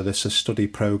study there. There's a study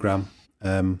programme.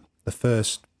 The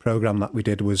first programme that we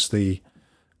did was the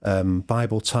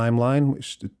Bible Timeline,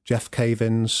 which is Jeff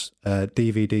Cavin's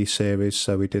DVD series.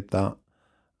 So we did that.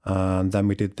 And then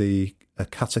we did the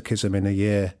Catechism in a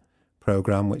Year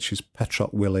programme, which is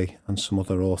Petrock Willie and some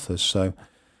other authors. So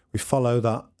we follow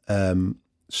that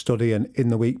study, and in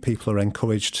the week people are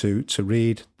encouraged to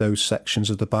read those sections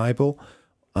of the Bible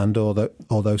and all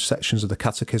those sections of the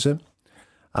Catechism.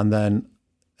 And then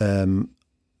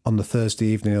on the Thursday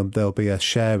evening there'll be a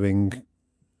sharing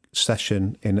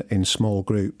session in small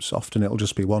groups. Often it'll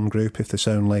just be one group if there's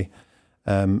only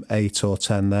 8 or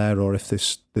 10 there, or if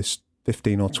there's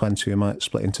 15 or 20, we might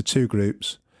split into 2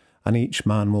 groups, and each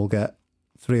man will get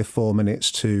 3 or 4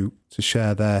 minutes to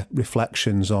share their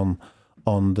reflections on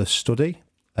the study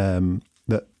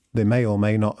that they may or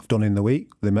may not have done in the week.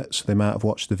 They might have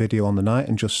watched the video on the night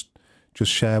and just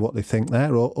share what they think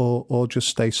there, or just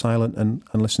stay silent and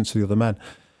listen to the other men.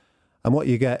 And what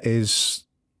you get is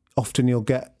often you'll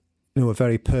get a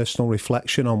very personal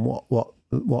reflection on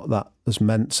what that has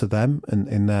meant to them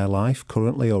in their life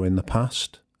currently or in the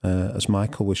past. As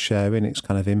Michael was sharing, it's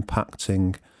kind of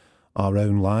impacting our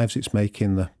own lives. It's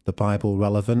making the Bible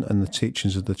relevant and the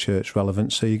teachings of the church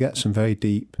relevant. So you get some very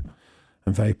deep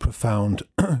and very profound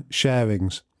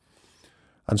sharings.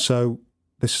 And so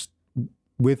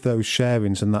with those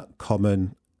sharings and that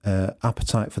common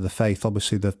appetite for the faith,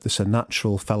 obviously there's a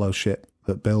natural fellowship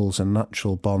that builds, and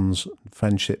natural bonds,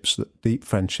 friendships, deep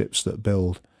friendships that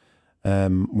build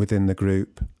within the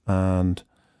group, and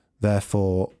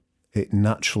therefore it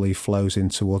naturally flows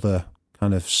into other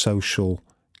kind of social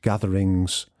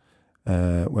gatherings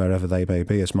wherever they may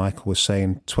be. As Michael was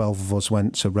saying, 12 of us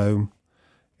went to Rome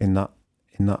in that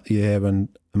year, and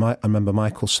I remember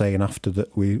Michael saying after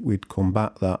that we'd come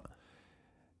back that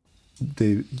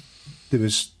there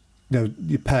was,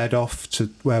 you paired off to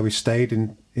where we stayed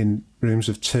in rooms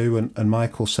of 2, and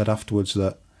Michael said afterwards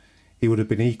that he would have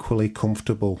been equally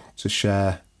comfortable to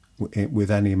share with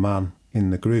any man in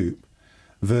the group,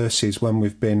 versus when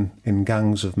we've been in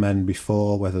gangs of men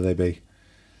before, whether they be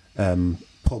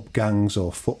pub gangs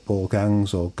or football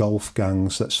gangs or golf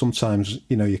gangs, that sometimes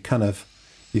you kind of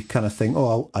think,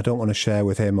 oh, I don't want to share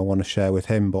with him, I want to share with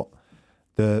him. But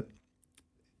the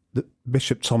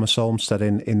Bishop Thomas Olmsted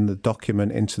in the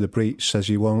document Into the Breach says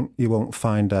you won't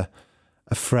find a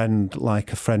friend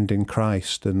like a friend in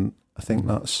Christ, and I think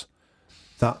that's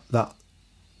that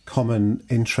common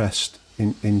interest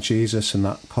in Jesus and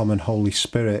that common Holy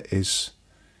Spirit is,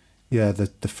 the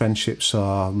friendships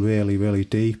are really, really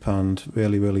deep and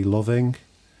really, really loving,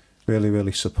 really,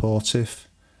 really supportive,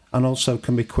 and also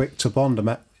can be quick to bond. I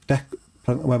met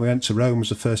when we went to Rome was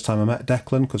the first time I met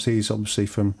Declan, because he's obviously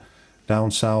from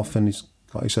down south and he's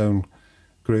got his own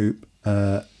group,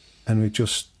 and he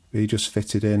just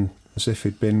fitted in as if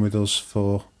he'd been with us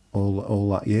for all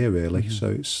that year, really.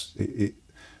 Mm-hmm. So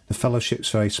the fellowship's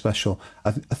very special.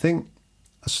 I think,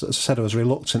 as I said, I was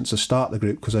reluctant to start the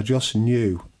group because I just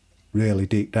knew really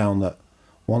deep down that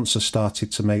once I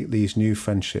started to make these new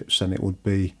friendships, then it would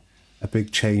be a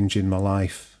big change in my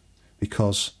life,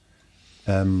 because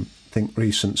I think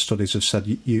recent studies have said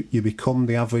you become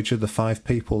the average of the 5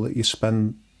 people that you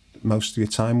spend most of your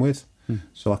time with.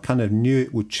 So I kind of knew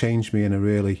it would change me in a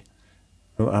really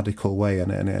radical way,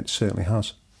 and it certainly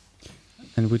has.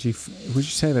 And would you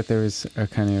say that there is a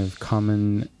kind of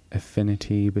common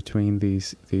affinity between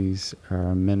these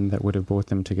men that would have brought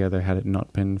them together had it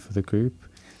not been for the group?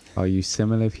 Are you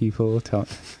similar people? Tell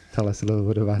us a little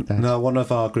bit about that. No, one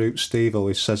of our groups, Steve,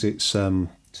 always says it's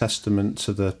testament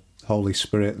to the Holy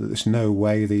Spirit that there's no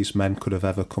way these men could have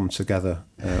ever come together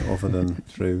other than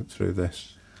through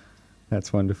this.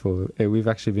 That's wonderful. We've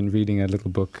actually been reading a little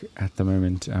book at the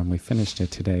moment. We finished it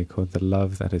today called The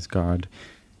Love That Is God.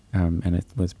 And it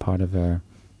was part of a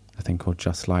thing called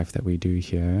Just Life that we do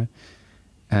here.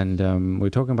 And we're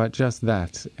talking about just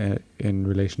that in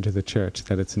relation to the church,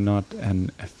 that it's not an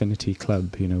affinity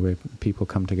club, where people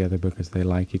come together because they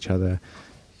like each other.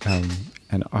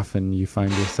 And often you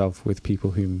find yourself with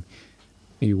people whom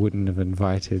you wouldn't have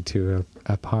invited to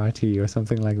a party or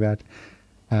something like that.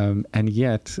 And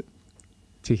yet,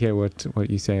 to hear what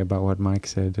you say about what Mike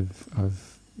said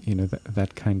of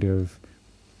that kind of,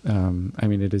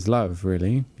 it is love,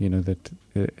 really,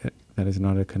 that is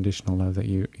not a conditional love, that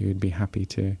you'd be happy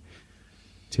to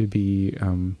be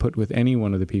put with any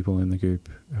one of the people in the group.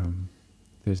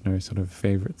 There's no sort of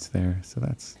favorites there. So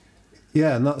that's...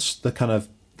 Yeah, and that's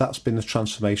been the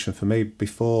transformation for me.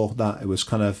 Before that, it was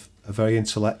kind of a very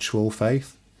intellectual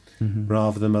faith,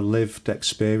 rather than a lived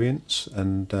experience.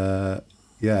 And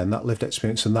and that lived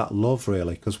experience and that love,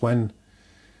 really, because when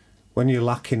you're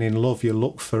lacking in love, you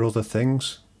look for other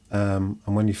things, and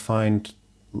when you find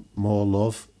more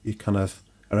love, you kind of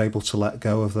are able to let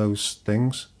go of those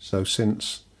things. So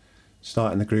since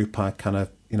starting the group, I kind of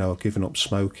given up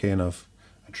smoking, I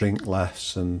drink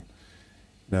less, and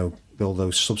all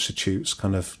those substitutes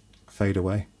kind of fade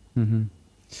away.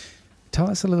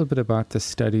 Tell us a little bit about the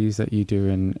studies that you do,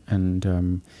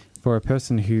 and for a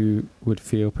person who would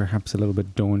feel perhaps a little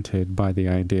bit daunted by the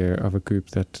idea of a group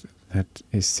that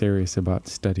is serious about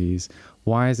studies,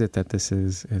 why is it that this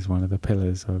is one of the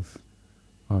pillars of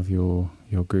your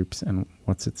groups, and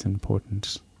what's its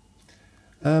importance?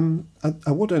 I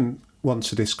wouldn't want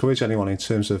to discourage anyone in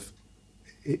terms of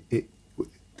it.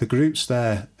 The group's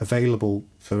there available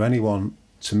for anyone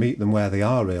to meet them where they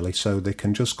are, really, so they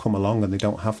can just come along and they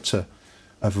don't have to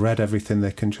have read everything.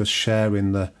 They can just share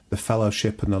in the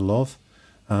fellowship and the love,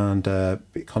 and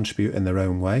contribute in their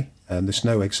own way. And there's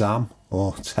no exam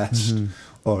or test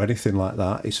or anything like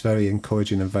that. It's very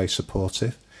encouraging and very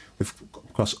supportive. We've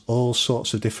across all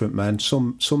sorts of different men.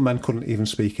 Some men couldn't even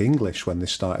speak English when they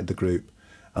started the group,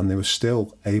 and they were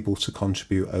still able to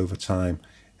contribute over time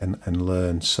and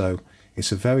learn. So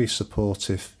it's a very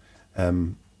supportive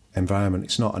environment.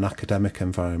 It's not an academic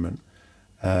environment.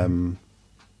 So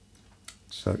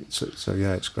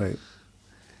yeah, it's great.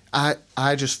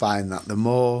 I just find that the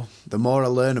more I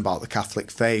learn about the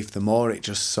Catholic faith, the more it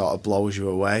just sort of blows you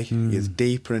away. It's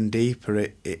deeper and deeper.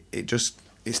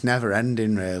 It's never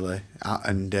ending, really,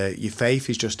 and your faith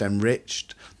is just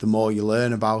enriched the more you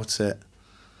learn about it.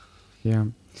 Yeah,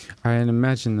 I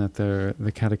imagine that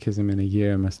the catechism in a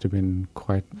year must have been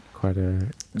quite a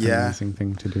amazing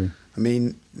thing to do. I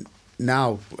mean,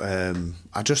 now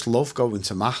I just love going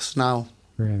to Mass now,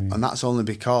 really, and that's only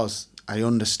because I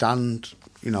understand,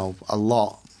 a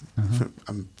lot.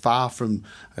 I'm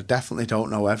I definitely don't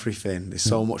know everything. There's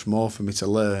so much more for me to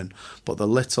learn, but the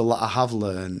little that I have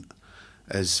learned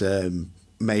has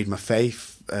made my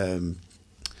faith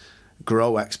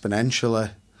grow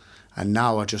exponentially. And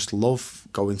now I just love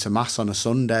going to Mass on a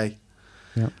Sunday.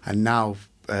 Yep. And now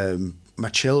my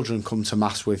children come to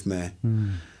Mass with me.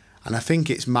 And I think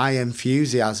it's my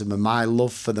enthusiasm and my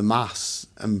love for the Mass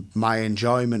and my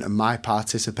enjoyment and my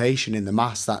participation in the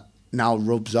Mass that now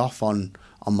rubs off on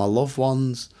my loved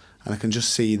ones. And I can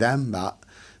just see them, that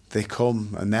they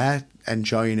come and they're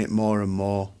enjoying it more and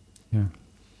more. Yeah.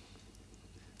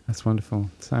 That's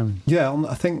wonderful. Simon? Yeah,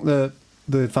 I think the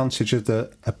advantage of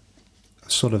a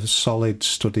sort of a solid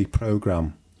study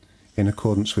programme in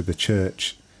accordance with the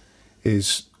church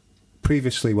is,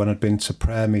 previously when I'd been to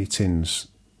prayer meetings,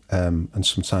 and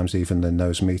sometimes even in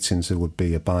those meetings there would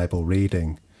be a Bible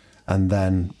reading, and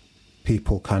then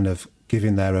people kind of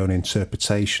giving their own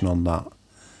interpretation on that.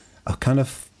 I kind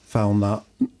of found that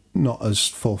not as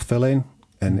fulfilling,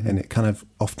 and it kind of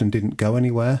often didn't go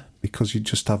anywhere, because you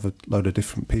just have a load of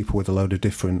different people with a load of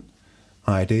different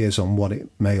ideas on what it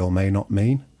may or may not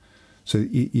mean. So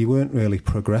you weren't really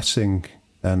progressing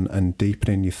and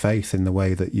deepening your faith in the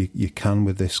way that you can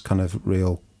with this kind of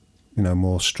real,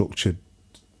 more structured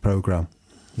programme.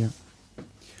 Yeah.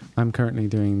 I'm currently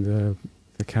doing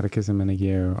the Catechism in a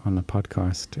Year on a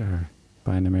podcast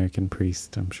by an American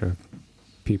priest. I'm sure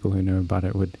people who know about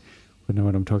it would know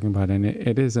what I'm talking about. And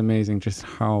it is amazing just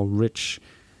how rich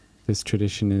this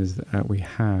tradition is that we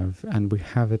have. And we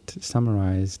have it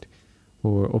summarized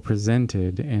or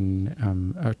presented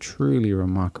in a truly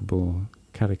remarkable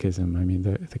catechism. I mean,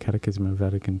 the Catechism of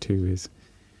Vatican II is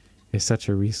such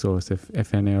a resource.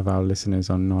 If any of our listeners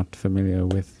are not familiar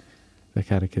with the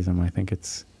catechism, I think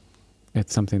it's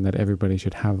something that everybody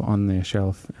should have on their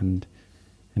shelf and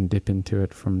dip into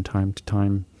it from time to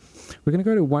time. We're going to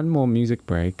go to one more music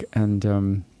break,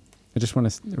 and just want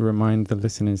to remind the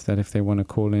listeners that if they want to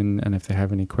call in and if they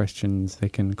have any questions, they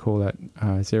can call at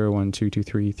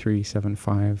 01223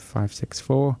 375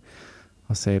 564.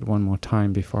 I'll say it one more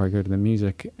time before I go to the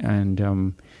music. And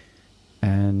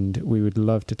we would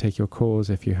love to take your calls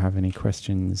if you have any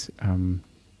questions.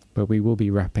 But we will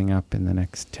be wrapping up in the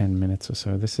next 10 minutes or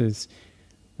so. This is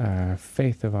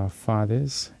Faith of Our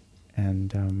Fathers.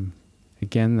 And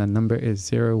again, the number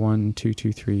is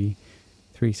 01223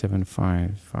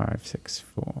 375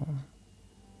 564.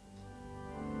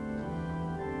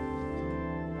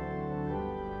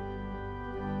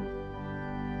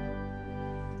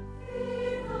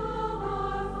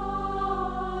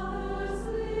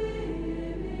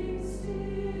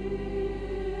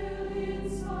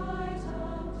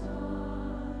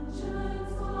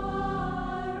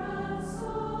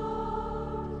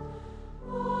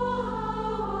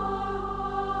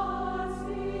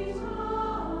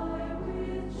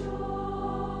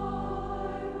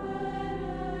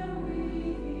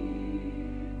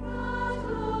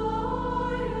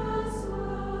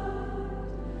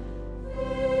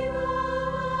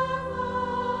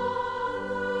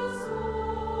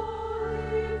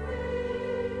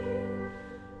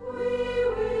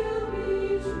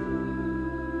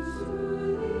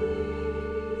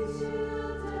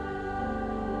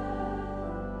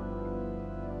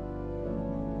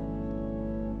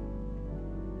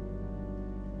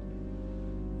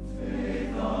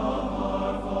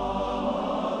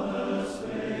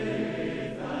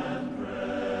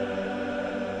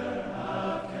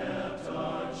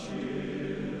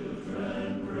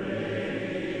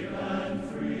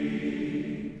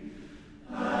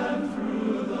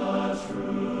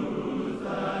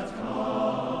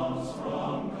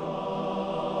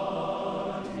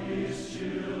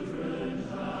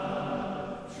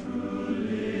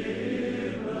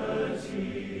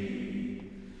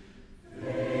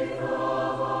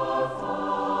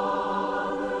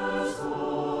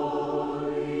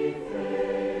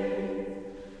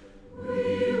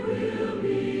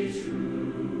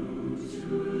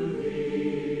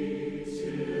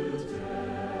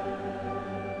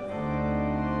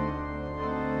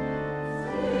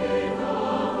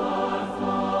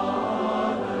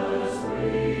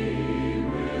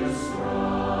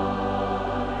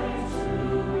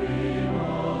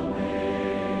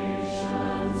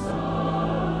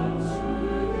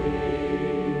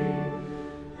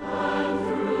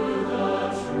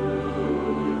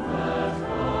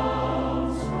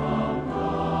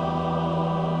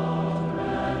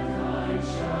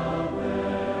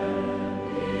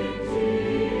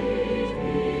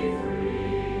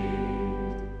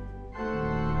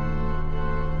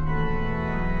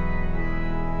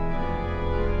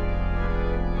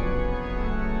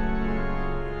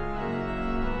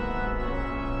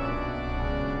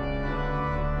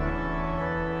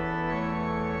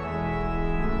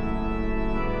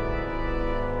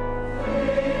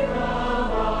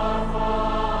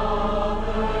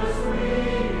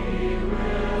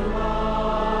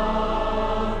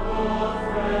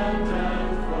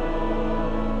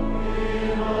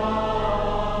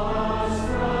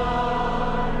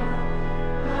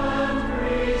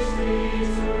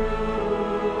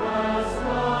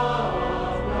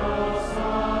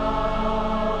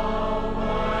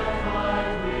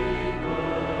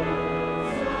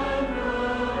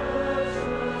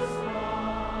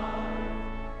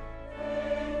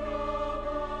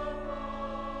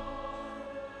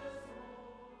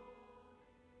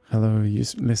 Hello, you're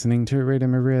listening to Radio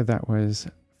Maria. That was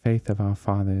Faith of Our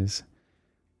Fathers,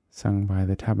 sung by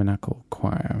the Tabernacle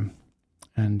Choir.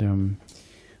 And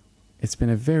it's been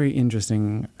a very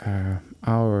interesting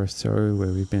hour or so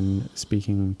where we've been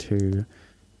speaking to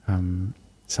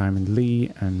Simon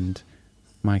Lee and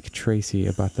Mike Tracy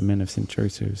about the Men of St.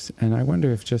 Joseph's. And I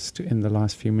wonder if just in the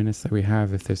last few minutes that we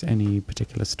have, if there's any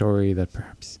particular story that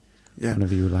perhaps one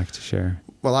of you would like to share.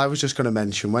 Well, I was just going to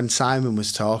mention, when Simon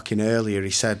was talking earlier, he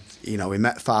said, he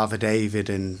met Father David,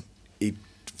 and he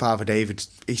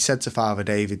said to Father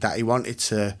David that he wanted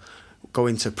to go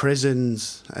into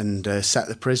prisons and set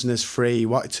the prisoners free. He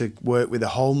wanted to work with the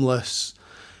homeless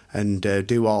and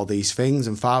do all these things.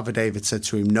 And Father David said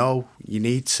to him, no, you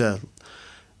need to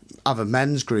have a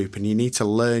men's group and you need to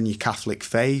learn your Catholic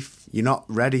faith. You're not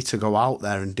ready to go out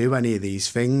there and do any of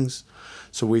these things.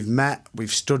 So we've met,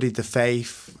 we've studied the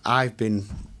faith. I've been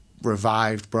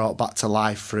revived, brought back to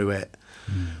life through it.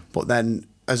 But then,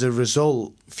 as a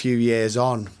result, a few years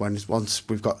on, once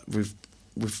we've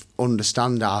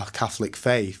understand our Catholic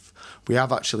faith, we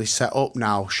have actually set up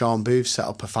now. Sean Booth set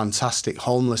up a fantastic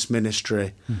homeless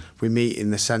ministry. We meet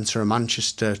in the centre of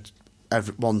Manchester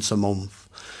once a month,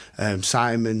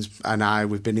 Simon and I,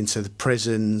 we've been into the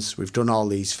prisons, we've done all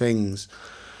these things.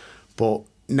 But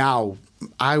now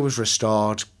I was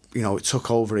restored, you know, it took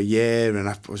over a year and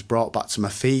I was brought back to my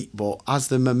feet. But as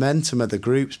the momentum of the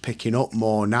group's picking up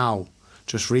more now,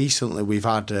 just recently we've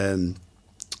had a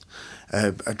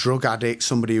drug addict,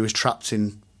 somebody who was trapped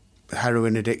in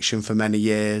heroin addiction for many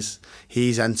years.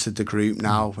 He's entered the group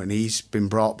now and he's been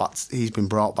brought back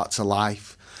to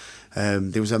life.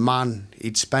 There was a man,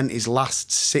 he'd spent his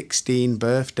last 16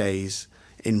 birthdays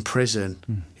in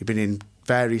prison. He'd been in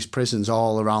various prisons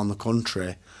all around the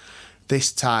country.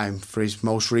 This time, for his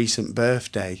most recent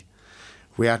birthday,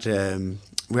 we had a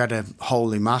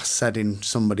holy mass said in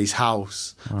somebody's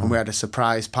house. Wow. And we had a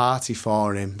surprise party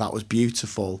for him. That was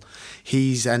beautiful.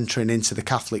 He's entering into the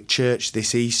Catholic Church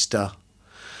this Easter.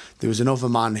 There was another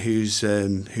man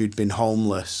who'd been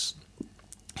homeless.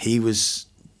 He was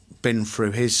been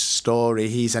through his story.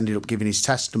 He's ended up giving his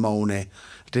testimony.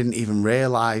 I didn't even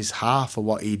realise half of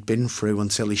what he'd been through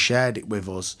until he shared it with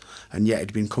us, and yet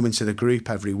he'd been coming to the group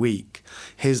every week.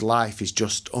 His life is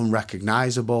just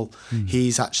unrecognisable.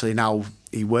 He's actually now,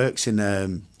 he works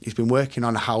in he's been working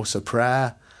on a house of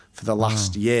prayer for the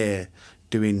last year,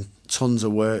 doing tons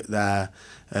of work there,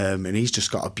 and he's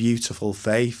just got a beautiful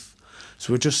faith.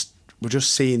 So we're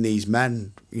just seeing these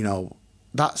men, you know,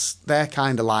 they're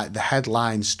kind of like the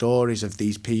headline stories of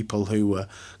these people who were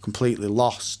completely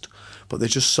lost. But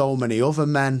there's just so many other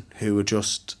men who are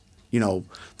just, you know,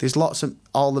 there's lots of,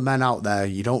 all the men out there,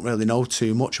 you don't really know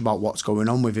too much about what's going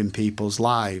on within people's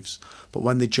lives. But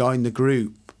when they join the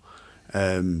group,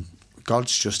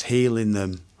 God's just healing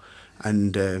them.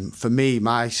 And for me,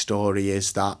 my story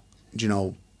is that, you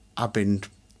know, I've been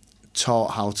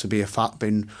taught how to be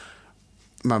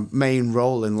my main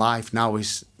role in life now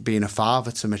is being a father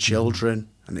to my children,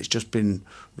 and it's just been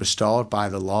restored by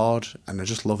the Lord, and I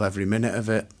just love every minute of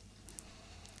it.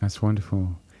 That's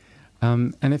wonderful.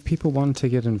 And if people want to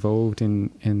get involved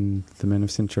in the Men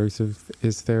of St. Joseph,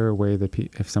 is there a way that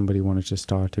if somebody wanted to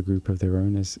start a group of their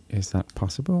own, is that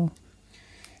possible?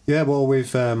 Yeah, well,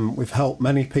 we've helped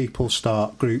many people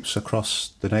start groups across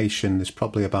the nation. There's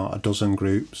probably about a dozen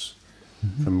groups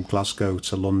from Glasgow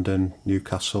to London,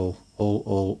 Newcastle,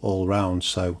 all round.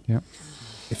 So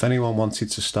if anyone wanted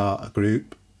to start a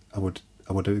group, I would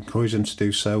encourage them to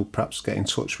do so. Perhaps get in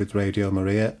touch with Radio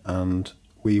Maria, and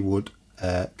we would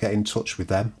get in touch with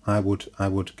them. I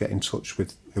would get in touch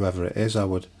with whoever it is. I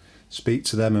would speak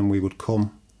to them, and we would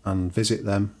come and visit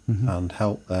them and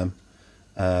help them,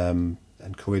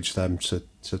 encourage them to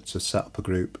set up a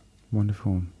group.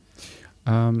 Wonderful.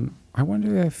 I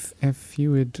wonder if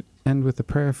you would end with a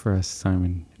prayer for us,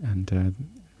 Simon, and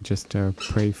just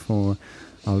pray for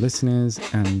our listeners,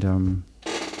 and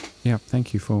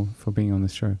thank you for being on the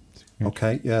show.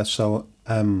 Okay, yeah, so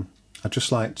I'd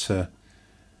just like to,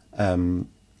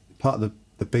 part of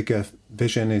the bigger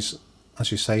vision is,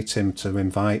 as you say, Tim, to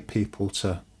invite people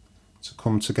to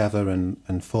come together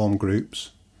and form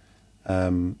groups.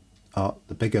 The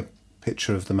bigger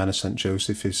picture of the Men of St.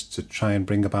 Joseph is to try and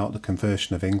bring about the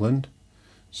conversion of England.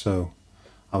 So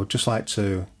I would just like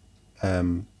to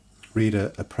read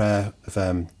a prayer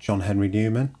of John Henry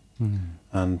Newman,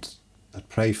 and I'd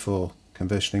pray for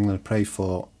Conversion England, I'd pray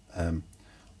for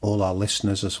all our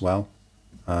listeners as well.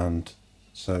 And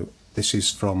so this is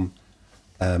from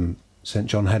St.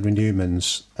 John Henry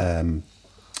Newman's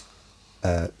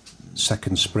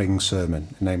second spring sermon.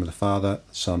 In the name of the Father,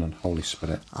 the Son and Holy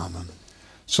Spirit. Amen.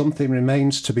 Something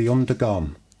remains to be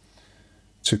undergone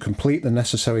to complete the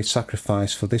necessary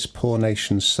sacrifice for this poor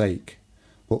nation's sake.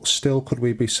 But still could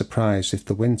we be surprised if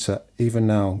the winter, even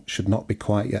now, should not be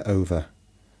quite yet over?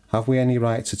 Have we any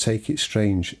right to take it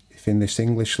strange if in this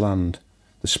English land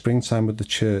the springtime of the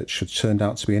Church should turn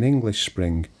out to be an English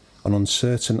spring, an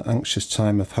uncertain, anxious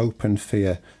time of hope and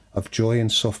fear, of joy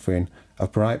and suffering,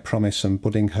 of bright promise and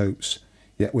budding hopes,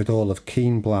 yet withal of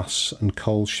keen blasts and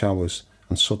cold showers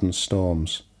and sudden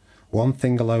storms? One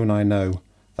thing alone I know,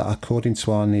 that according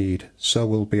to our need, so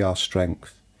will be our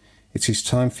strength. It is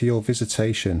time for your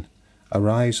visitation.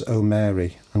 Arise, O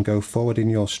Mary, and go forward in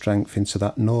your strength into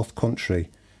that north country,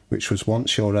 which was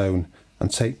once your own,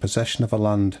 and take possession of a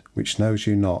land which knows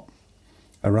you not.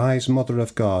 Arise, Mother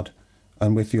of God,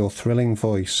 and with your thrilling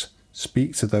voice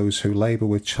speak to those who labour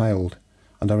with child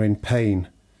and are in pain,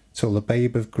 till the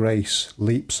babe of grace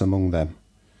leaps among them.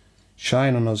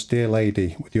 Shine on us, dear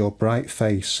Lady, with your bright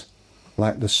face,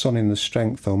 like the sun in the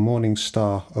strength, O morning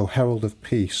star, O herald of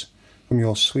peace. From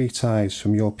your sweet eyes,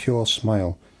 from your pure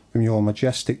smile, from your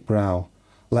majestic brow,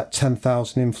 let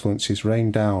 10,000 influences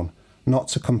rain down, not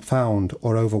to confound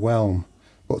or overwhelm,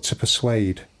 but to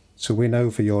persuade, to win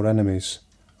over your enemies.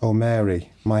 O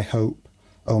Mary, my hope,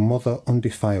 O Mother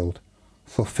undefiled,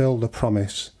 fulfil the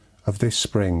promise of this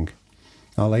spring.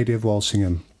 Our Lady of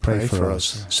Walsingham, pray for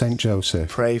us. Saint Joseph,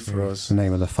 Pray for us. in the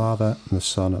name of the Father, and the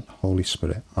Son, and the Holy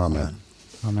Spirit. Amen.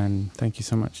 Amen. Thank you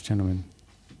so much, gentlemen.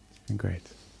 Been great.